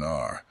snakes often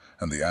are,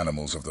 and the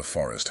animals of the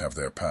forest have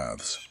their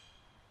paths.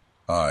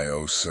 I,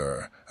 O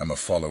sir, am a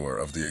follower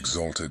of the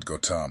exalted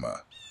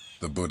Gautama,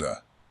 the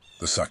Buddha,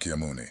 the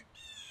Sakyamuni,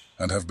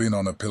 and have been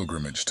on a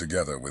pilgrimage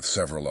together with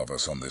several of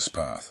us on this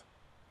path,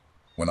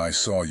 when I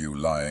saw you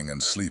lying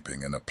and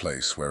sleeping in a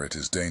place where it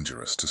is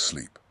dangerous to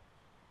sleep.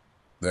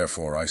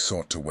 Therefore I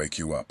sought to wake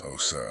you up, O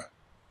sir.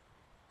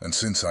 And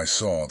since I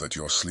saw that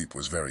your sleep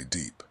was very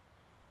deep,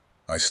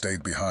 I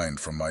stayed behind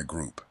from my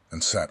group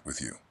and sat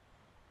with you.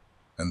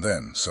 And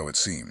then, so it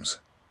seems,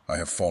 I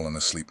have fallen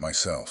asleep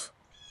myself,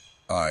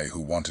 I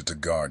who wanted to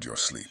guard your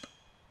sleep.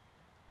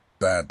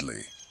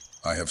 Badly,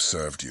 I have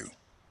served you.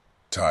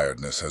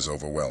 Tiredness has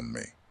overwhelmed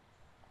me.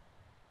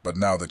 But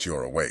now that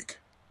you're awake,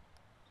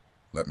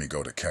 let me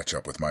go to catch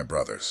up with my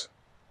brothers."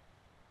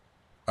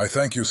 "I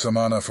thank you,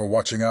 Samana, for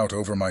watching out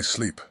over my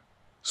sleep,"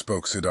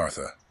 spoke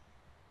Siddhartha.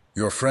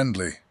 "You're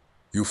friendly,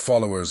 you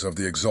followers of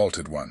the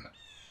Exalted One.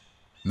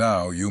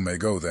 Now you may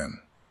go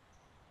then."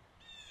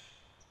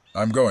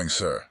 "I'm going,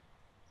 sir.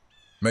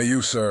 May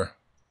you, sir,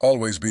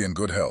 always be in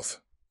good health."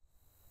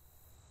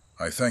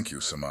 "I thank you,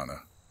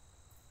 Samana."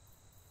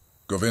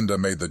 Govinda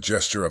made the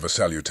gesture of a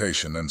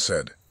salutation and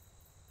said,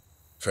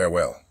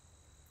 "Farewell."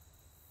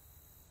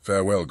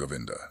 "Farewell,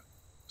 Govinda,"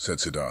 said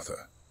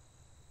Siddhartha.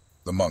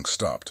 The monk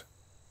stopped.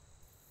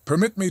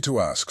 "Permit me to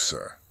ask,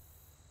 sir,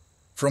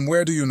 from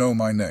where do you know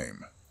my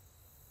name?"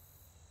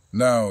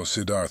 Now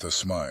Siddhartha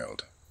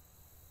smiled.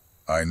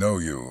 "I know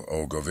you,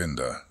 O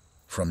Govinda,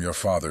 from your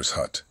father's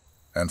hut,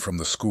 and from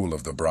the school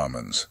of the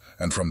Brahmins,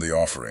 and from the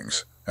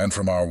offerings, and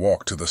from our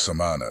walk to the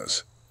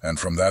Samanas, and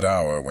from that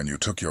hour when you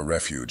took your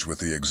refuge with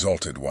the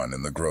Exalted One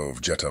in the grove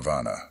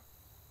Jetavana."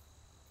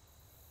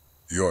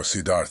 "You're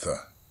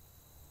Siddhartha,"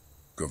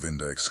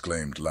 Govinda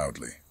exclaimed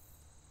loudly.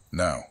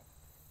 "Now,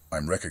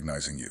 I'm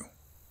recognizing you,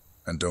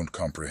 and don't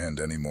comprehend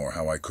any more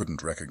how I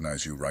couldn't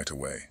recognize you right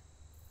away.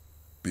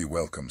 Be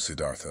welcome,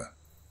 Siddhartha.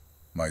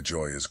 My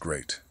joy is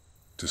great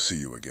to see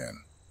you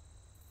again.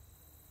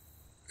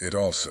 It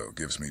also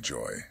gives me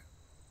joy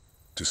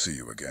to see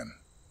you again.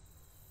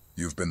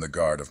 You've been the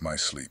guard of my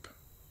sleep.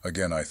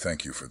 Again, I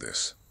thank you for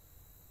this,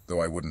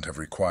 though I wouldn't have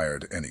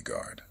required any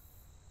guard.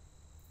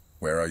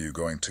 Where are you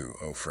going to,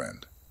 O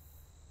friend?"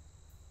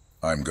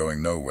 "I'm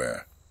going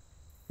nowhere.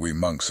 We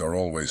monks are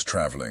always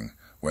traveling.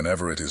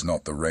 Whenever it is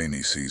not the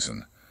rainy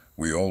season,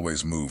 we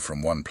always move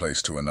from one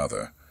place to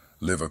another,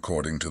 live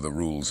according to the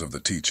rules of the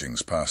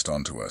teachings passed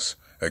on to us,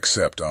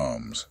 accept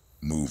alms,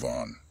 move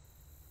on.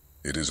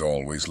 It is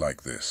always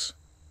like this.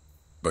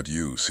 But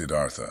you,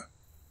 Siddhartha,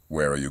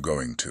 where are you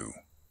going to?"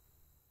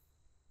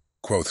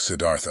 Quoth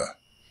Siddhartha,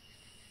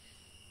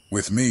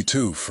 "With me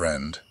too,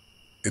 friend.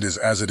 It is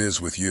as it is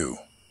with you.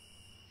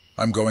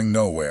 I'm going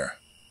nowhere.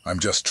 I'm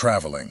just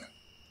traveling.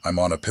 I'm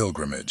on a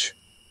pilgrimage."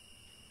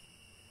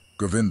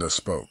 Govinda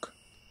spoke.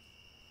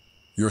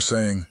 "You're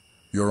saying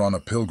you're on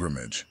a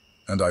pilgrimage,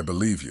 and I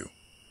believe you.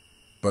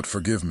 But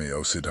forgive me,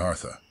 O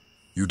Siddhartha,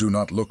 you do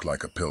not look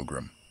like a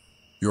pilgrim.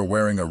 You're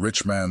wearing a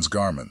rich man's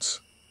garments.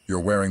 You're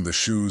wearing the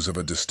shoes of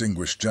a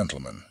distinguished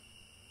gentleman.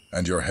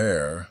 And your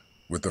hair,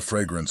 with the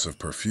fragrance of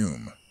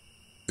perfume,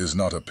 is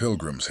not a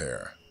pilgrim's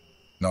hair,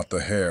 not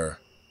the hair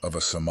of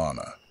a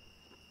samana."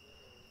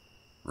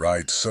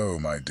 "Right so,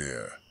 my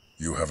dear.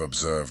 You have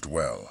observed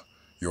well.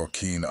 Your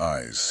keen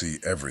eyes see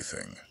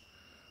everything.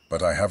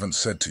 But I haven't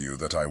said to you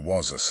that I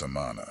was a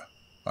samana.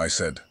 I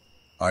said,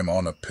 I'm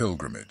on a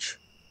pilgrimage,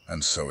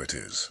 and so it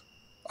is.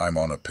 I'm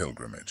on a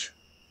pilgrimage."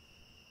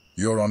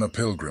 "You're on a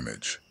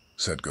pilgrimage,"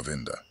 said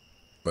Govinda.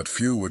 "But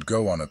few would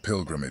go on a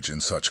pilgrimage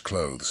in such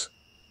clothes,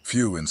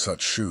 few in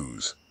such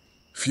shoes,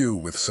 few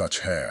with such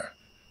hair.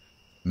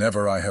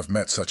 Never I have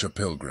met such a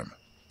pilgrim,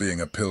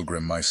 being a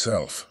pilgrim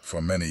myself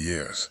for many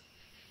years."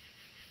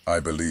 "I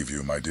believe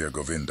you, my dear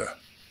Govinda.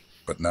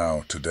 But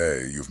now,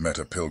 today, you've met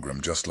a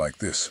pilgrim just like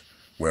this,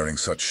 wearing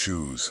such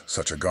shoes,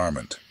 such a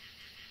garment.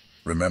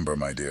 Remember,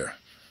 my dear,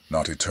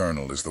 not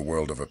eternal is the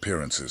world of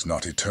appearances,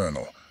 not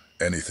eternal.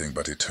 Anything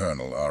but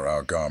eternal are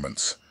our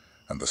garments,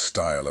 and the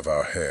style of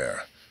our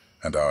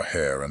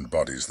hair and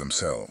bodies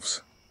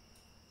themselves.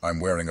 I'm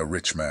wearing a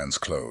rich man's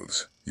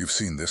clothes. You've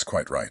seen this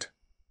quite right.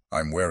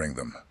 I'm wearing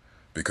them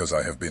because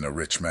I have been a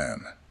rich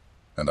man,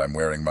 and I'm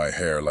wearing my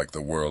hair like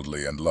the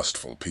worldly and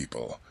lustful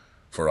people,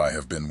 for I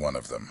have been one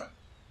of them.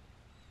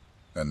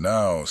 And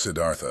now,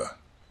 Siddhartha,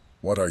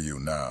 what are you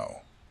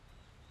now?"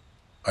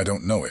 I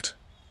don't know it.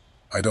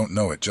 I don't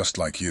know it just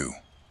like you.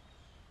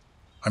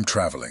 I'm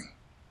traveling.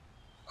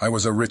 I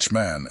was a rich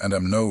man and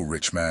am no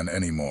rich man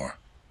anymore.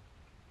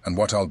 And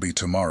what I'll be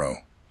tomorrow,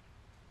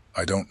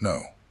 I don't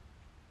know.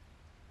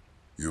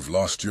 You've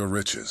lost your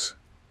riches.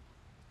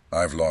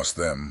 I've lost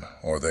them,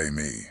 or they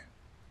me.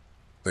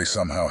 They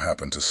somehow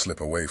happen to slip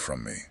away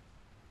from me.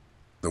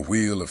 The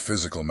wheel of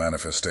physical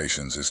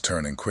manifestations is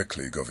turning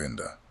quickly,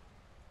 Govinda.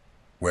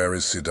 Where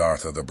is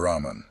Siddhartha the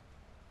Brahman?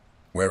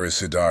 Where is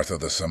Siddhartha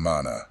the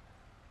Samana?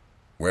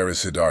 Where is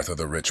Siddhartha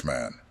the rich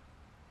man?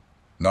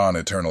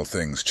 Non-eternal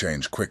things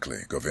change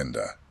quickly,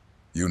 Govinda.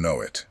 You know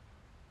it.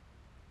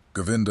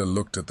 Govinda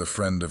looked at the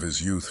friend of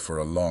his youth for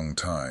a long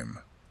time,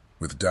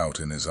 with doubt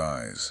in his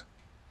eyes.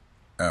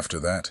 After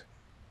that,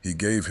 he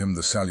gave him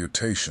the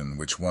salutation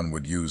which one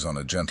would use on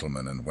a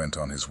gentleman and went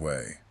on his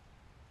way.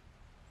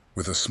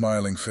 With a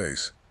smiling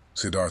face,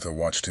 Siddhartha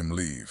watched him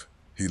leave.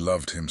 He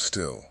loved him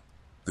still,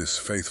 this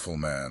faithful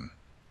man,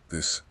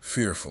 this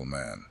fearful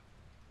man.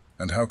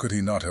 And how could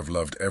he not have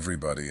loved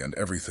everybody and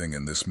everything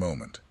in this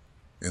moment,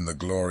 in the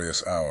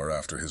glorious hour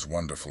after his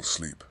wonderful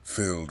sleep,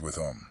 filled with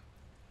Om?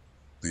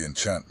 The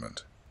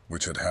enchantment,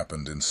 which had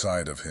happened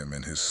inside of him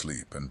in his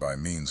sleep and by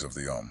means of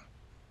the Om,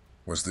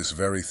 was this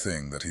very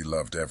thing that he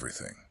loved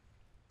everything,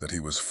 that he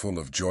was full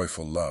of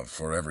joyful love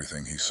for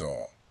everything he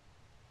saw.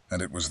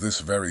 And it was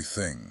this very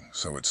thing,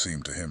 so it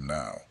seemed to him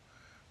now,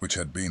 which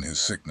had been his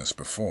sickness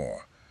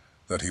before,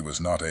 that he was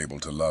not able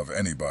to love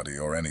anybody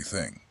or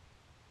anything.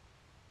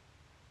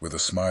 With a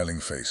smiling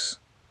face,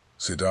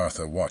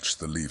 Siddhartha watched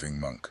the leaving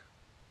monk.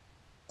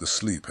 The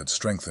sleep had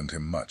strengthened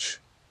him much,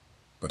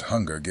 but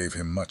hunger gave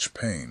him much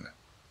pain,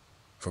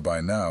 for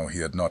by now he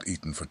had not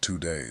eaten for 2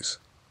 days,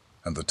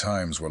 and the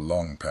times were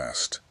long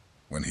past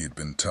when he had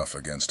been tough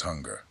against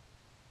hunger.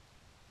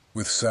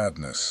 With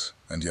sadness,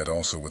 and yet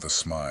also with a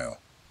smile,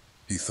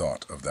 he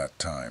thought of that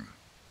time.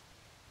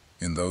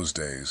 In those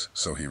days,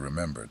 so he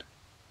remembered,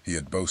 he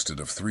had boasted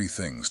of 3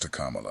 things to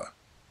Kamala,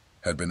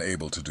 had been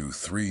able to do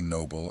 3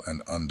 noble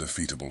and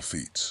undefeatable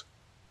feats: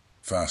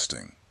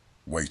 fasting,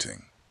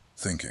 waiting,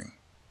 thinking.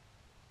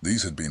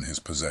 These had been his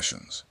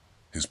possessions,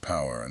 his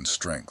power and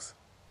strength,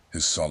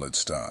 his solid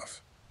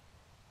staff.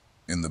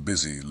 In the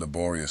busy,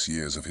 laborious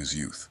years of his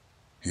youth,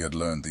 he had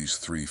learned these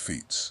 3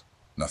 feats,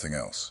 nothing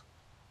else.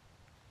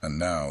 And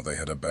now they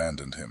had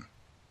abandoned him.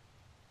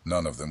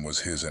 None of them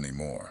was his any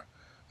more,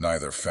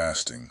 neither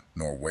fasting,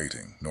 nor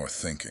waiting, nor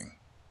thinking.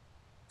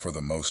 For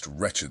the most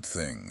wretched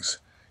things,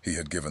 he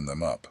had given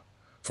them up,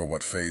 for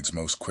what fades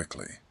most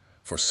quickly,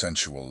 for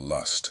sensual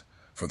lust,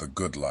 for the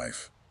good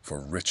life, for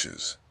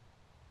riches.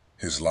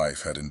 His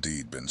life had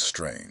indeed been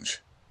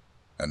strange.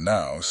 And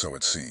now, so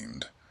it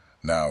seemed,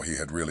 now he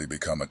had really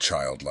become a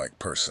childlike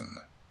person.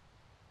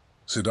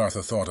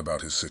 Siddhartha thought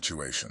about his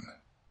situation.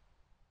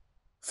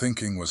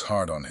 Thinking was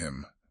hard on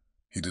him.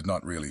 He did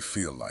not really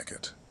feel like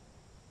it,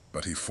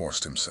 but he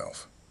forced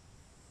himself.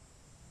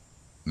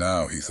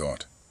 Now, he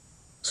thought,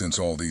 since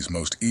all these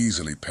most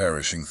easily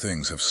perishing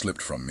things have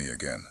slipped from me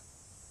again,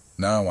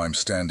 now I'm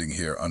standing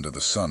here under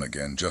the sun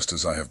again just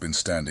as I have been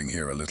standing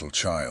here a little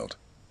child.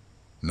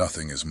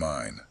 Nothing is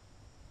mine.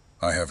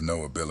 I have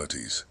no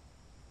abilities.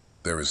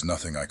 There is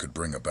nothing I could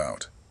bring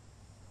about.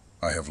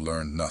 I have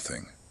learned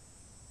nothing.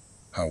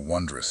 How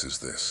wondrous is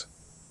this!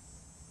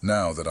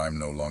 Now that I'm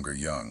no longer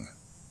young,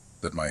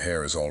 that my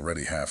hair is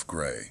already half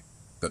gray,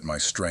 that my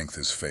strength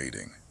is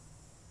fading,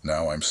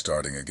 now I'm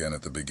starting again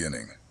at the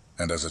beginning,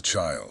 and as a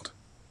child.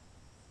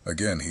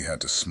 Again he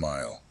had to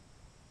smile.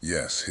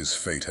 Yes, his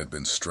fate had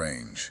been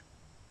strange.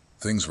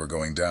 Things were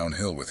going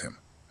downhill with him,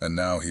 and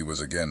now he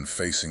was again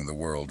facing the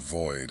world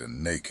void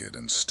and naked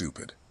and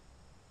stupid.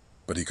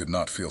 But he could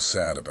not feel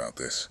sad about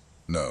this.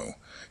 No,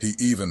 he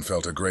even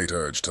felt a great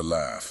urge to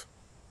laugh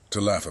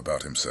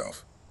about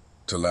himself,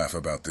 to laugh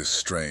about this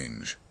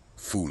strange,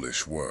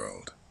 foolish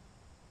world.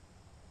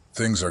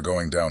 Things are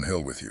going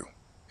downhill with you,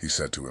 he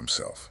said to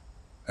himself,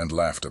 and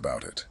laughed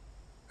about it.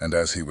 And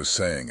as he was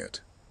saying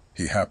it,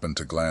 he happened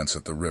to glance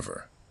at the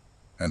river,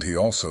 and he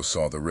also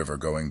saw the river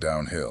going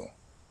downhill,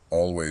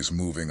 always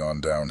moving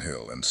on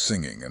downhill and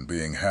singing and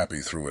being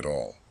happy through it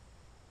all.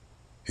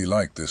 He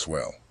liked this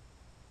well.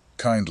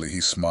 Kindly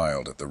he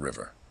smiled at the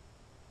river.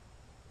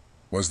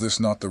 Was this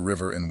not the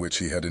river in which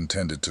he had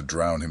intended to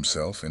drown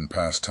himself in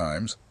past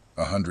times,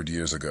 100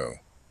 years ago?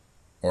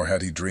 Or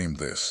had he dreamed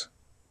this?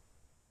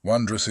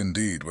 Wondrous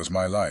indeed was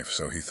my life,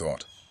 so he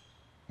thought.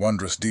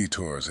 Wondrous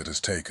detours it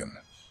has taken.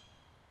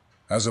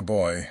 As a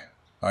boy,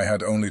 I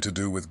had only to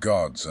do with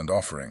gods and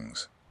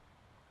offerings.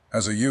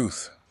 As a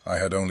youth, I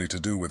had only to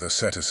do with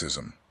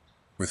asceticism,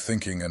 with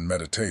thinking and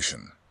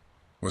meditation,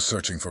 was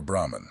searching for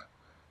Brahman,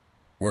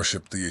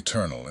 worshipped the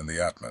eternal in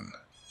the Atman.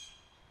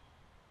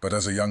 But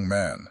as a young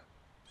man,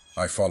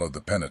 I followed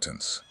the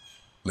penitents,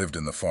 lived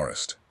in the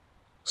forest,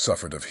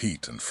 suffered of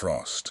heat and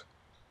frost,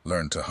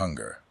 learned to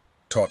hunger,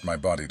 taught my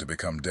body to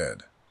become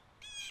dead.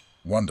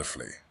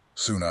 Wonderfully,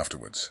 soon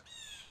afterwards,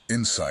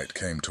 insight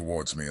came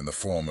towards me in the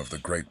form of the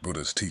great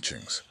Buddha's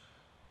teachings.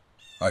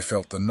 I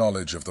felt the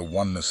knowledge of the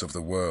oneness of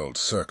the world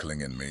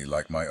circling in me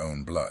like my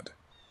own blood.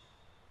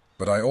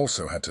 But I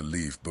also had to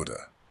leave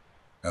Buddha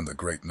and the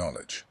great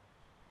knowledge.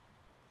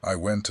 I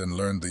went and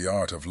learned the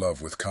art of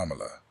love with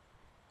Kamala,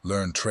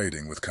 learned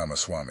trading with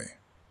Kamaswami,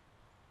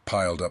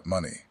 piled up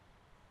money,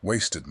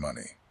 wasted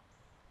money,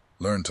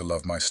 learned to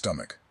love my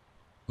stomach,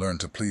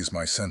 learned to please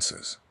my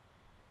senses.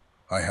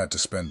 I had to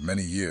spend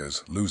many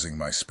years losing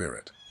my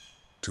spirit,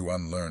 to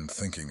unlearn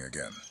thinking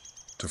again,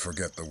 to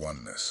forget the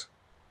oneness.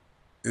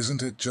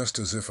 Isn't it just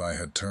as if I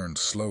had turned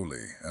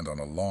slowly and on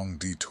a long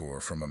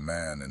detour from a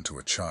man into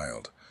a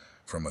child,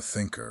 from a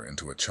thinker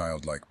into a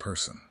childlike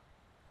person?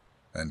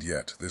 And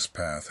yet this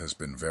path has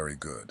been very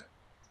good.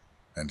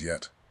 And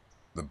yet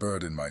the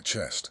bird in my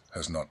chest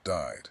has not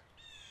died.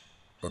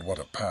 But what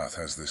a path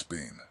has this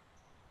been?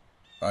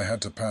 I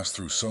had to pass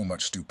through so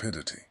much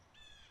stupidity,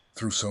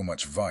 through so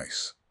much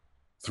vice,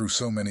 through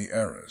so many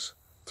errors,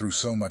 through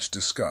so much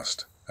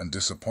disgust and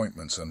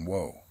disappointments and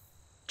woe,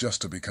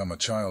 just to become a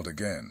child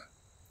again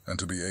and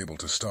to be able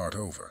to start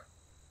over.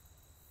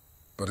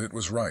 But it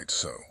was right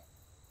so.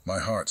 My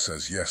heart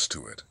says yes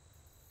to it.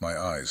 My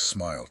eyes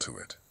smile to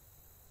it.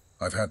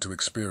 I've had to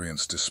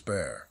experience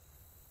despair.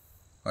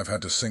 I've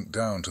had to sink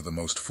down to the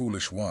most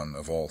foolish one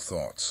of all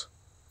thoughts,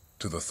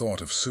 to the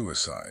thought of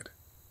suicide,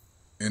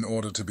 in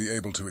order to be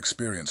able to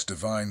experience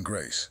divine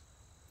grace,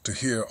 to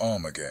hear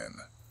Om again,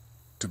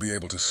 to be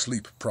able to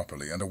sleep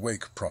properly and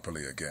awake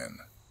properly again.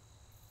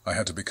 I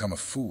had to become a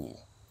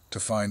fool, to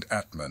find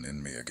Atman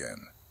in me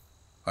again.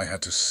 I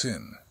had to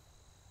sin,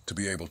 to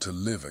be able to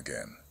live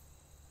again.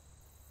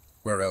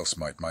 Where else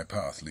might my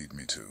path lead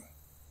me to?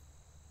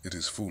 It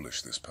is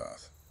foolish, this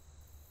path.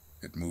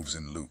 It moves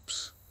in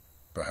loops.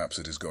 Perhaps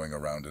it is going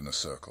around in a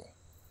circle.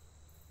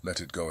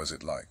 Let it go as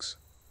it likes.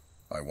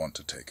 I want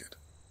to take it.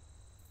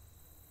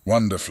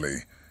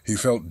 Wonderfully, he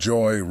felt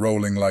joy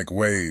rolling like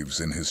waves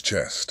in his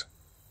chest.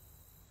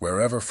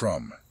 Wherever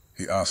from,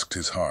 he asked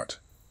his heart,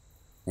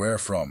 where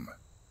from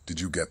did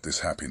you get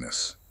this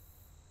happiness?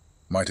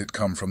 Might it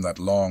come from that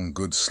long,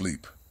 good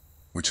sleep,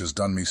 which has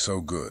done me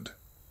so good?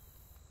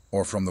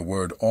 Or from the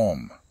word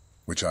Om,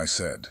 which I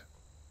said?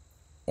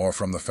 Or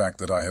from the fact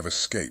that I have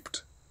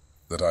escaped,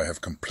 that I have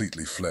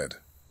completely fled,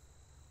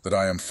 that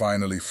I am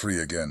finally free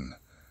again,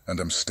 and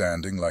am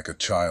standing like a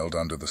child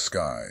under the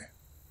sky?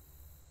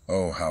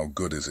 Oh, how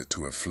good is it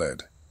to have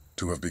fled,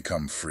 to have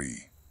become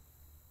free.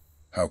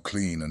 How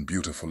clean and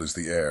beautiful is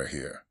the air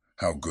here,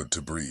 how good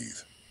to breathe.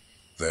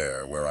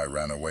 There, where I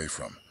ran away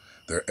from,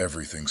 there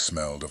everything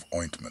smelled of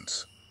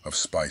ointments, of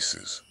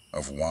spices,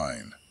 of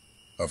wine,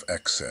 of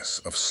excess,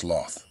 of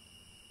sloth.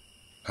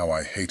 How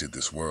I hated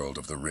this world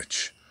of the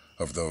rich,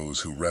 of those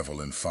who revel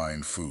in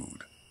fine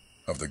food,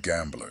 of the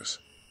gamblers.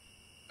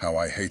 How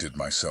I hated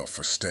myself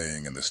for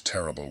staying in this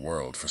terrible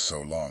world for so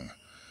long.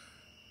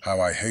 How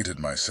I hated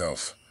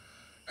myself,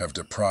 have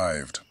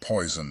deprived,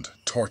 poisoned,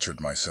 tortured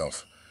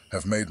myself,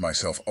 have made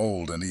myself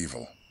old and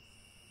evil.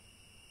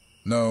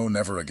 No,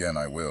 never again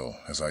I will,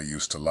 as I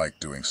used to like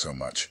doing so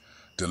much,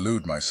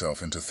 delude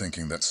myself into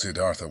thinking that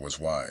Siddhartha was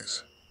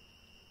wise.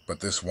 But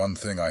this one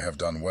thing I have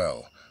done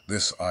well,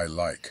 this I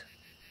like,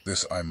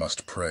 this I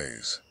must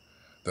praise,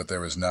 that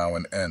there is now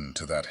an end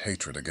to that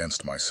hatred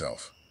against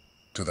myself,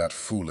 to that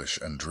foolish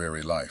and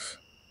dreary life.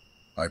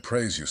 I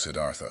praise you,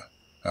 Siddhartha.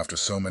 After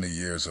so many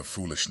years of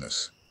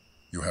foolishness,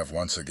 you have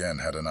once again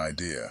had an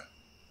idea,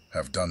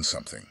 have done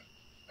something,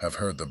 have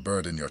heard the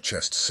bird in your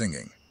chest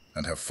singing,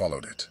 and have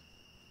followed it.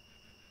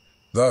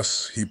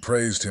 Thus he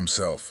praised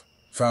himself,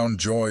 found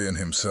joy in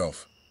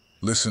himself,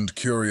 listened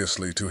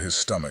curiously to his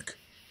stomach,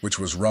 which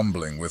was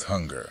rumbling with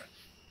hunger.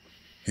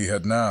 He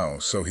had now,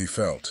 so he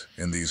felt,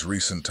 in these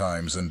recent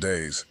times and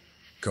days,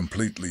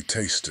 completely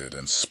tasted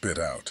and spit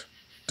out,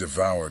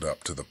 devoured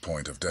up to the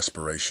point of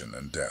desperation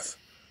and death,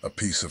 a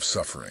piece of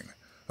suffering,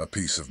 a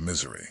piece of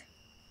misery.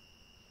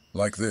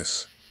 Like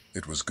this,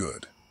 it was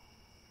good.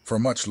 For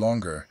much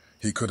longer,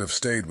 he could have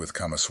stayed with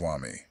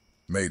Kamaswami,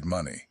 made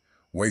money,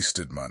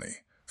 wasted money,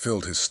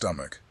 filled his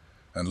stomach,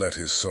 and let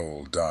his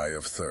soul die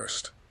of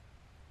thirst.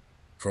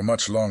 For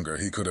much longer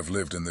he could have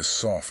lived in this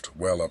soft,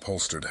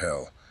 well-upholstered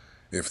hell,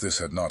 if this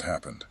had not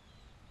happened.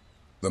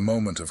 The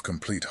moment of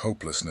complete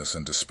hopelessness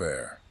and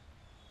despair,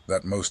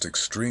 that most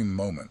extreme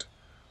moment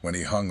when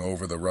he hung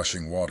over the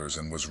rushing waters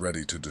and was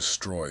ready to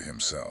destroy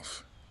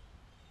himself.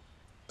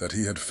 That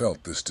he had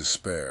felt this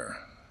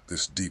despair,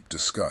 this deep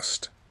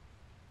disgust,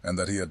 and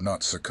that he had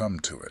not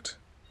succumbed to it.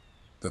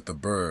 That the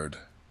bird,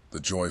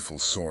 the joyful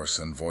source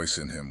and voice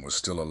in him, was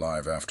still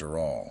alive after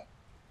all.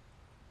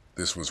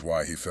 This was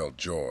why he felt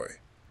joy.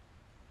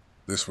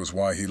 This was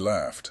why he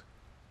laughed.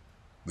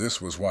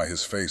 This was why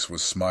his face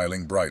was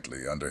smiling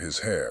brightly under his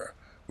hair,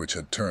 which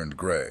had turned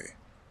gray.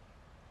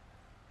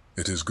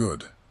 It is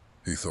good,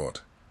 he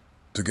thought,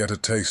 to get a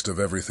taste of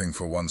everything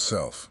for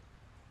oneself,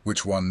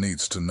 which one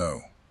needs to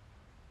know.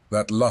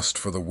 That lust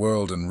for the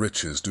world and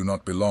riches do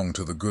not belong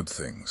to the good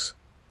things.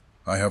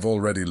 I have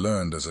already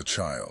learned as a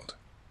child.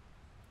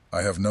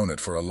 I have known it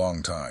for a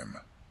long time,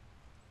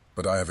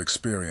 but I have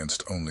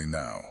experienced only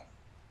now.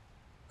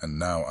 And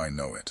now I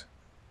know it.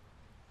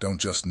 Don't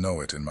just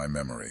know it in my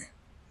memory,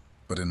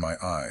 but in my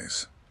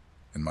eyes,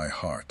 in my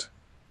heart,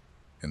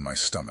 in my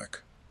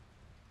stomach.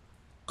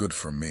 Good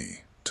for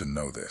me to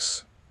know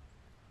this.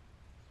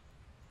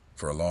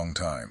 For a long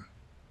time,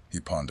 he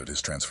pondered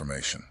his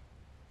transformation,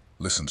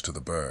 listened to the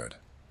bird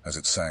as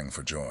it sang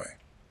for joy.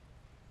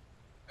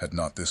 Had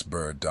not this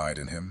bird died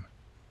in him?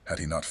 Had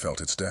he not felt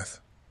its death?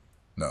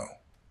 No,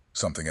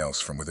 something else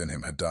from within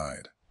him had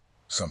died,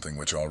 something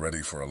which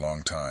already for a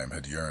long time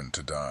had yearned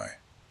to die.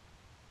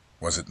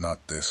 Was it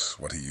not this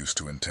what he used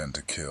to intend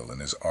to kill in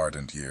his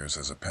ardent years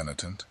as a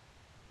penitent?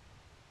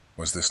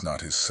 Was this not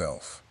his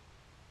self,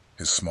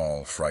 his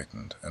small,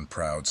 frightened, and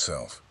proud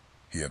self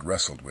he had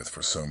wrestled with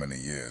for so many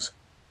years,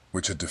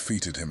 which had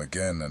defeated him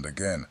again and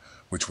again,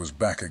 which was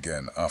back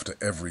again after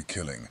every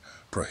killing,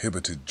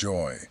 prohibited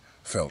joy,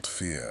 felt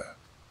fear?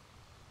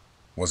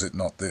 Was it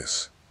not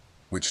this,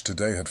 which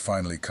today had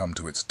finally come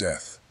to its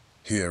death,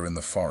 here in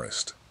the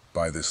forest,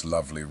 by this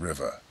lovely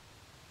river?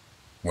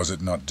 Was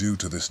it not due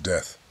to this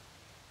death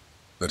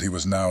that he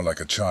was now like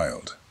a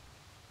child,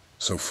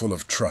 so full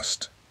of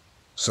trust,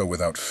 so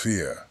without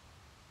fear,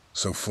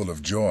 so full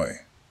of joy?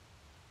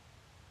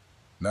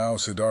 Now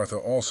Siddhartha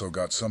also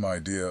got some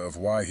idea of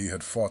why he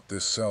had fought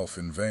this self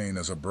in vain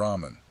as a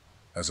Brahmin,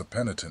 as a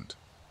penitent.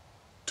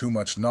 Too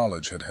much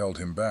knowledge had held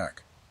him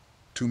back,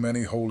 too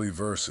many holy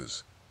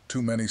verses,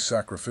 too many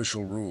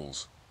sacrificial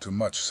rules, too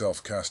much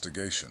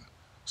self-castigation,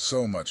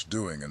 so much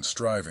doing and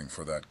striving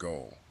for that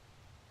goal.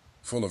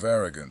 Full of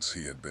arrogance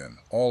he had been,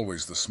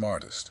 always the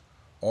smartest,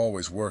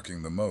 always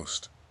working the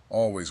most,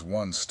 always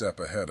one step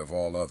ahead of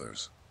all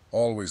others,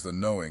 always the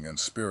knowing and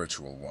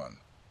spiritual one,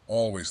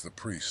 always the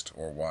priest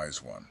or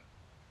wise one.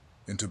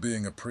 Into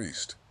being a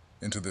priest,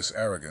 into this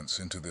arrogance,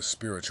 into this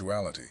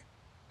spirituality,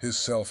 his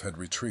self had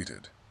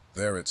retreated.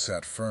 There it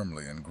sat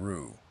firmly and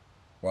grew,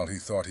 while he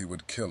thought he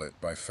would kill it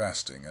by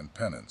fasting and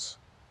penance.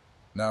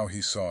 Now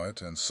he saw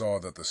it and saw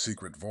that the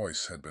secret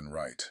voice had been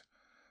right,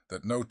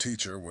 that no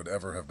teacher would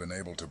ever have been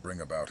able to bring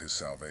about his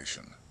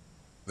salvation.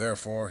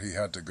 Therefore he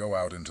had to go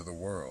out into the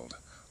world,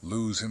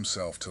 lose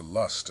himself to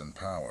lust and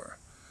power,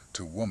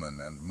 to woman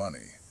and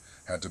money,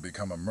 had to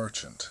become a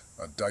merchant,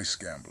 a dice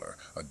gambler,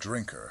 a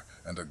drinker,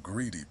 and a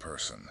greedy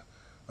person,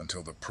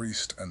 until the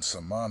priest and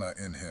samana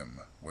in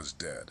him was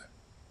dead.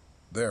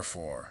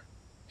 Therefore,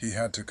 he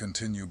had to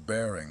continue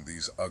bearing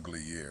these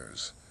ugly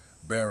years,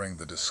 bearing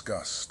the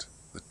disgust,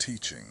 the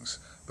teachings,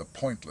 the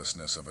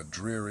pointlessness of a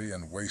dreary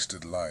and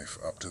wasted life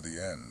up to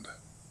the end,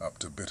 up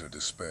to bitter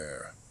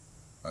despair,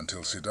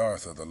 until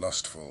Siddhartha the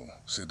lustful,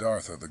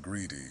 Siddhartha the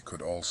greedy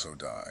could also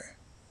die.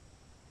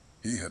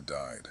 He had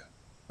died.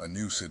 A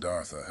new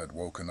Siddhartha had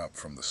woken up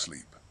from the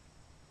sleep.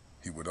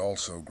 He would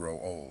also grow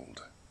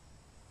old.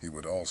 He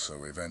would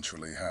also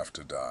eventually have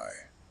to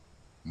die.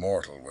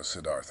 Mortal was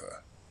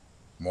Siddhartha.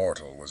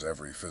 Mortal was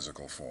every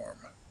physical form.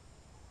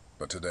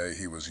 But today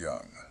he was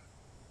young,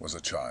 was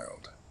a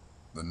child,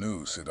 the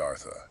new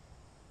Siddhartha,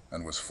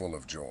 and was full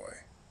of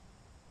joy.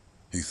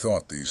 He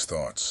thought these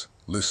thoughts,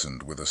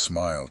 listened with a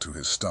smile to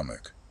his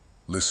stomach,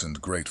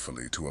 listened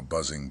gratefully to a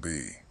buzzing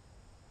bee.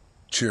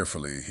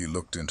 Cheerfully he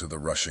looked into the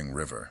rushing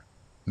river.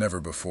 Never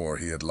before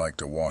he had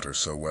liked a water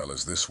so well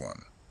as this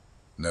one.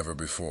 Never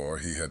before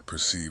he had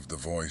perceived the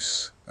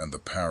voice and the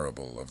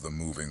parable of the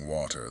moving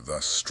water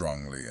thus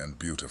strongly and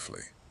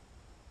beautifully.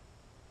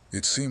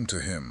 It seemed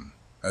to him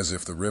as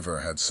if the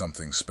river had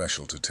something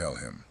special to tell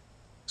him,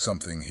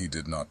 something he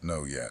did not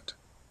know yet,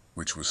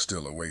 which was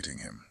still awaiting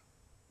him.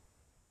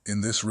 In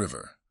this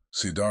river,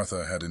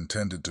 Siddhartha had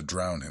intended to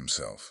drown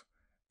himself.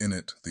 In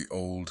it, the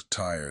old,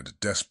 tired,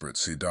 desperate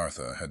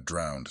Siddhartha had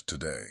drowned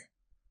today.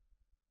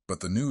 But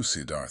the new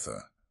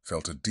Siddhartha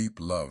felt a deep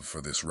love for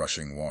this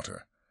rushing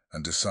water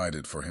and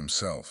decided for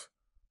himself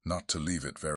not to leave it very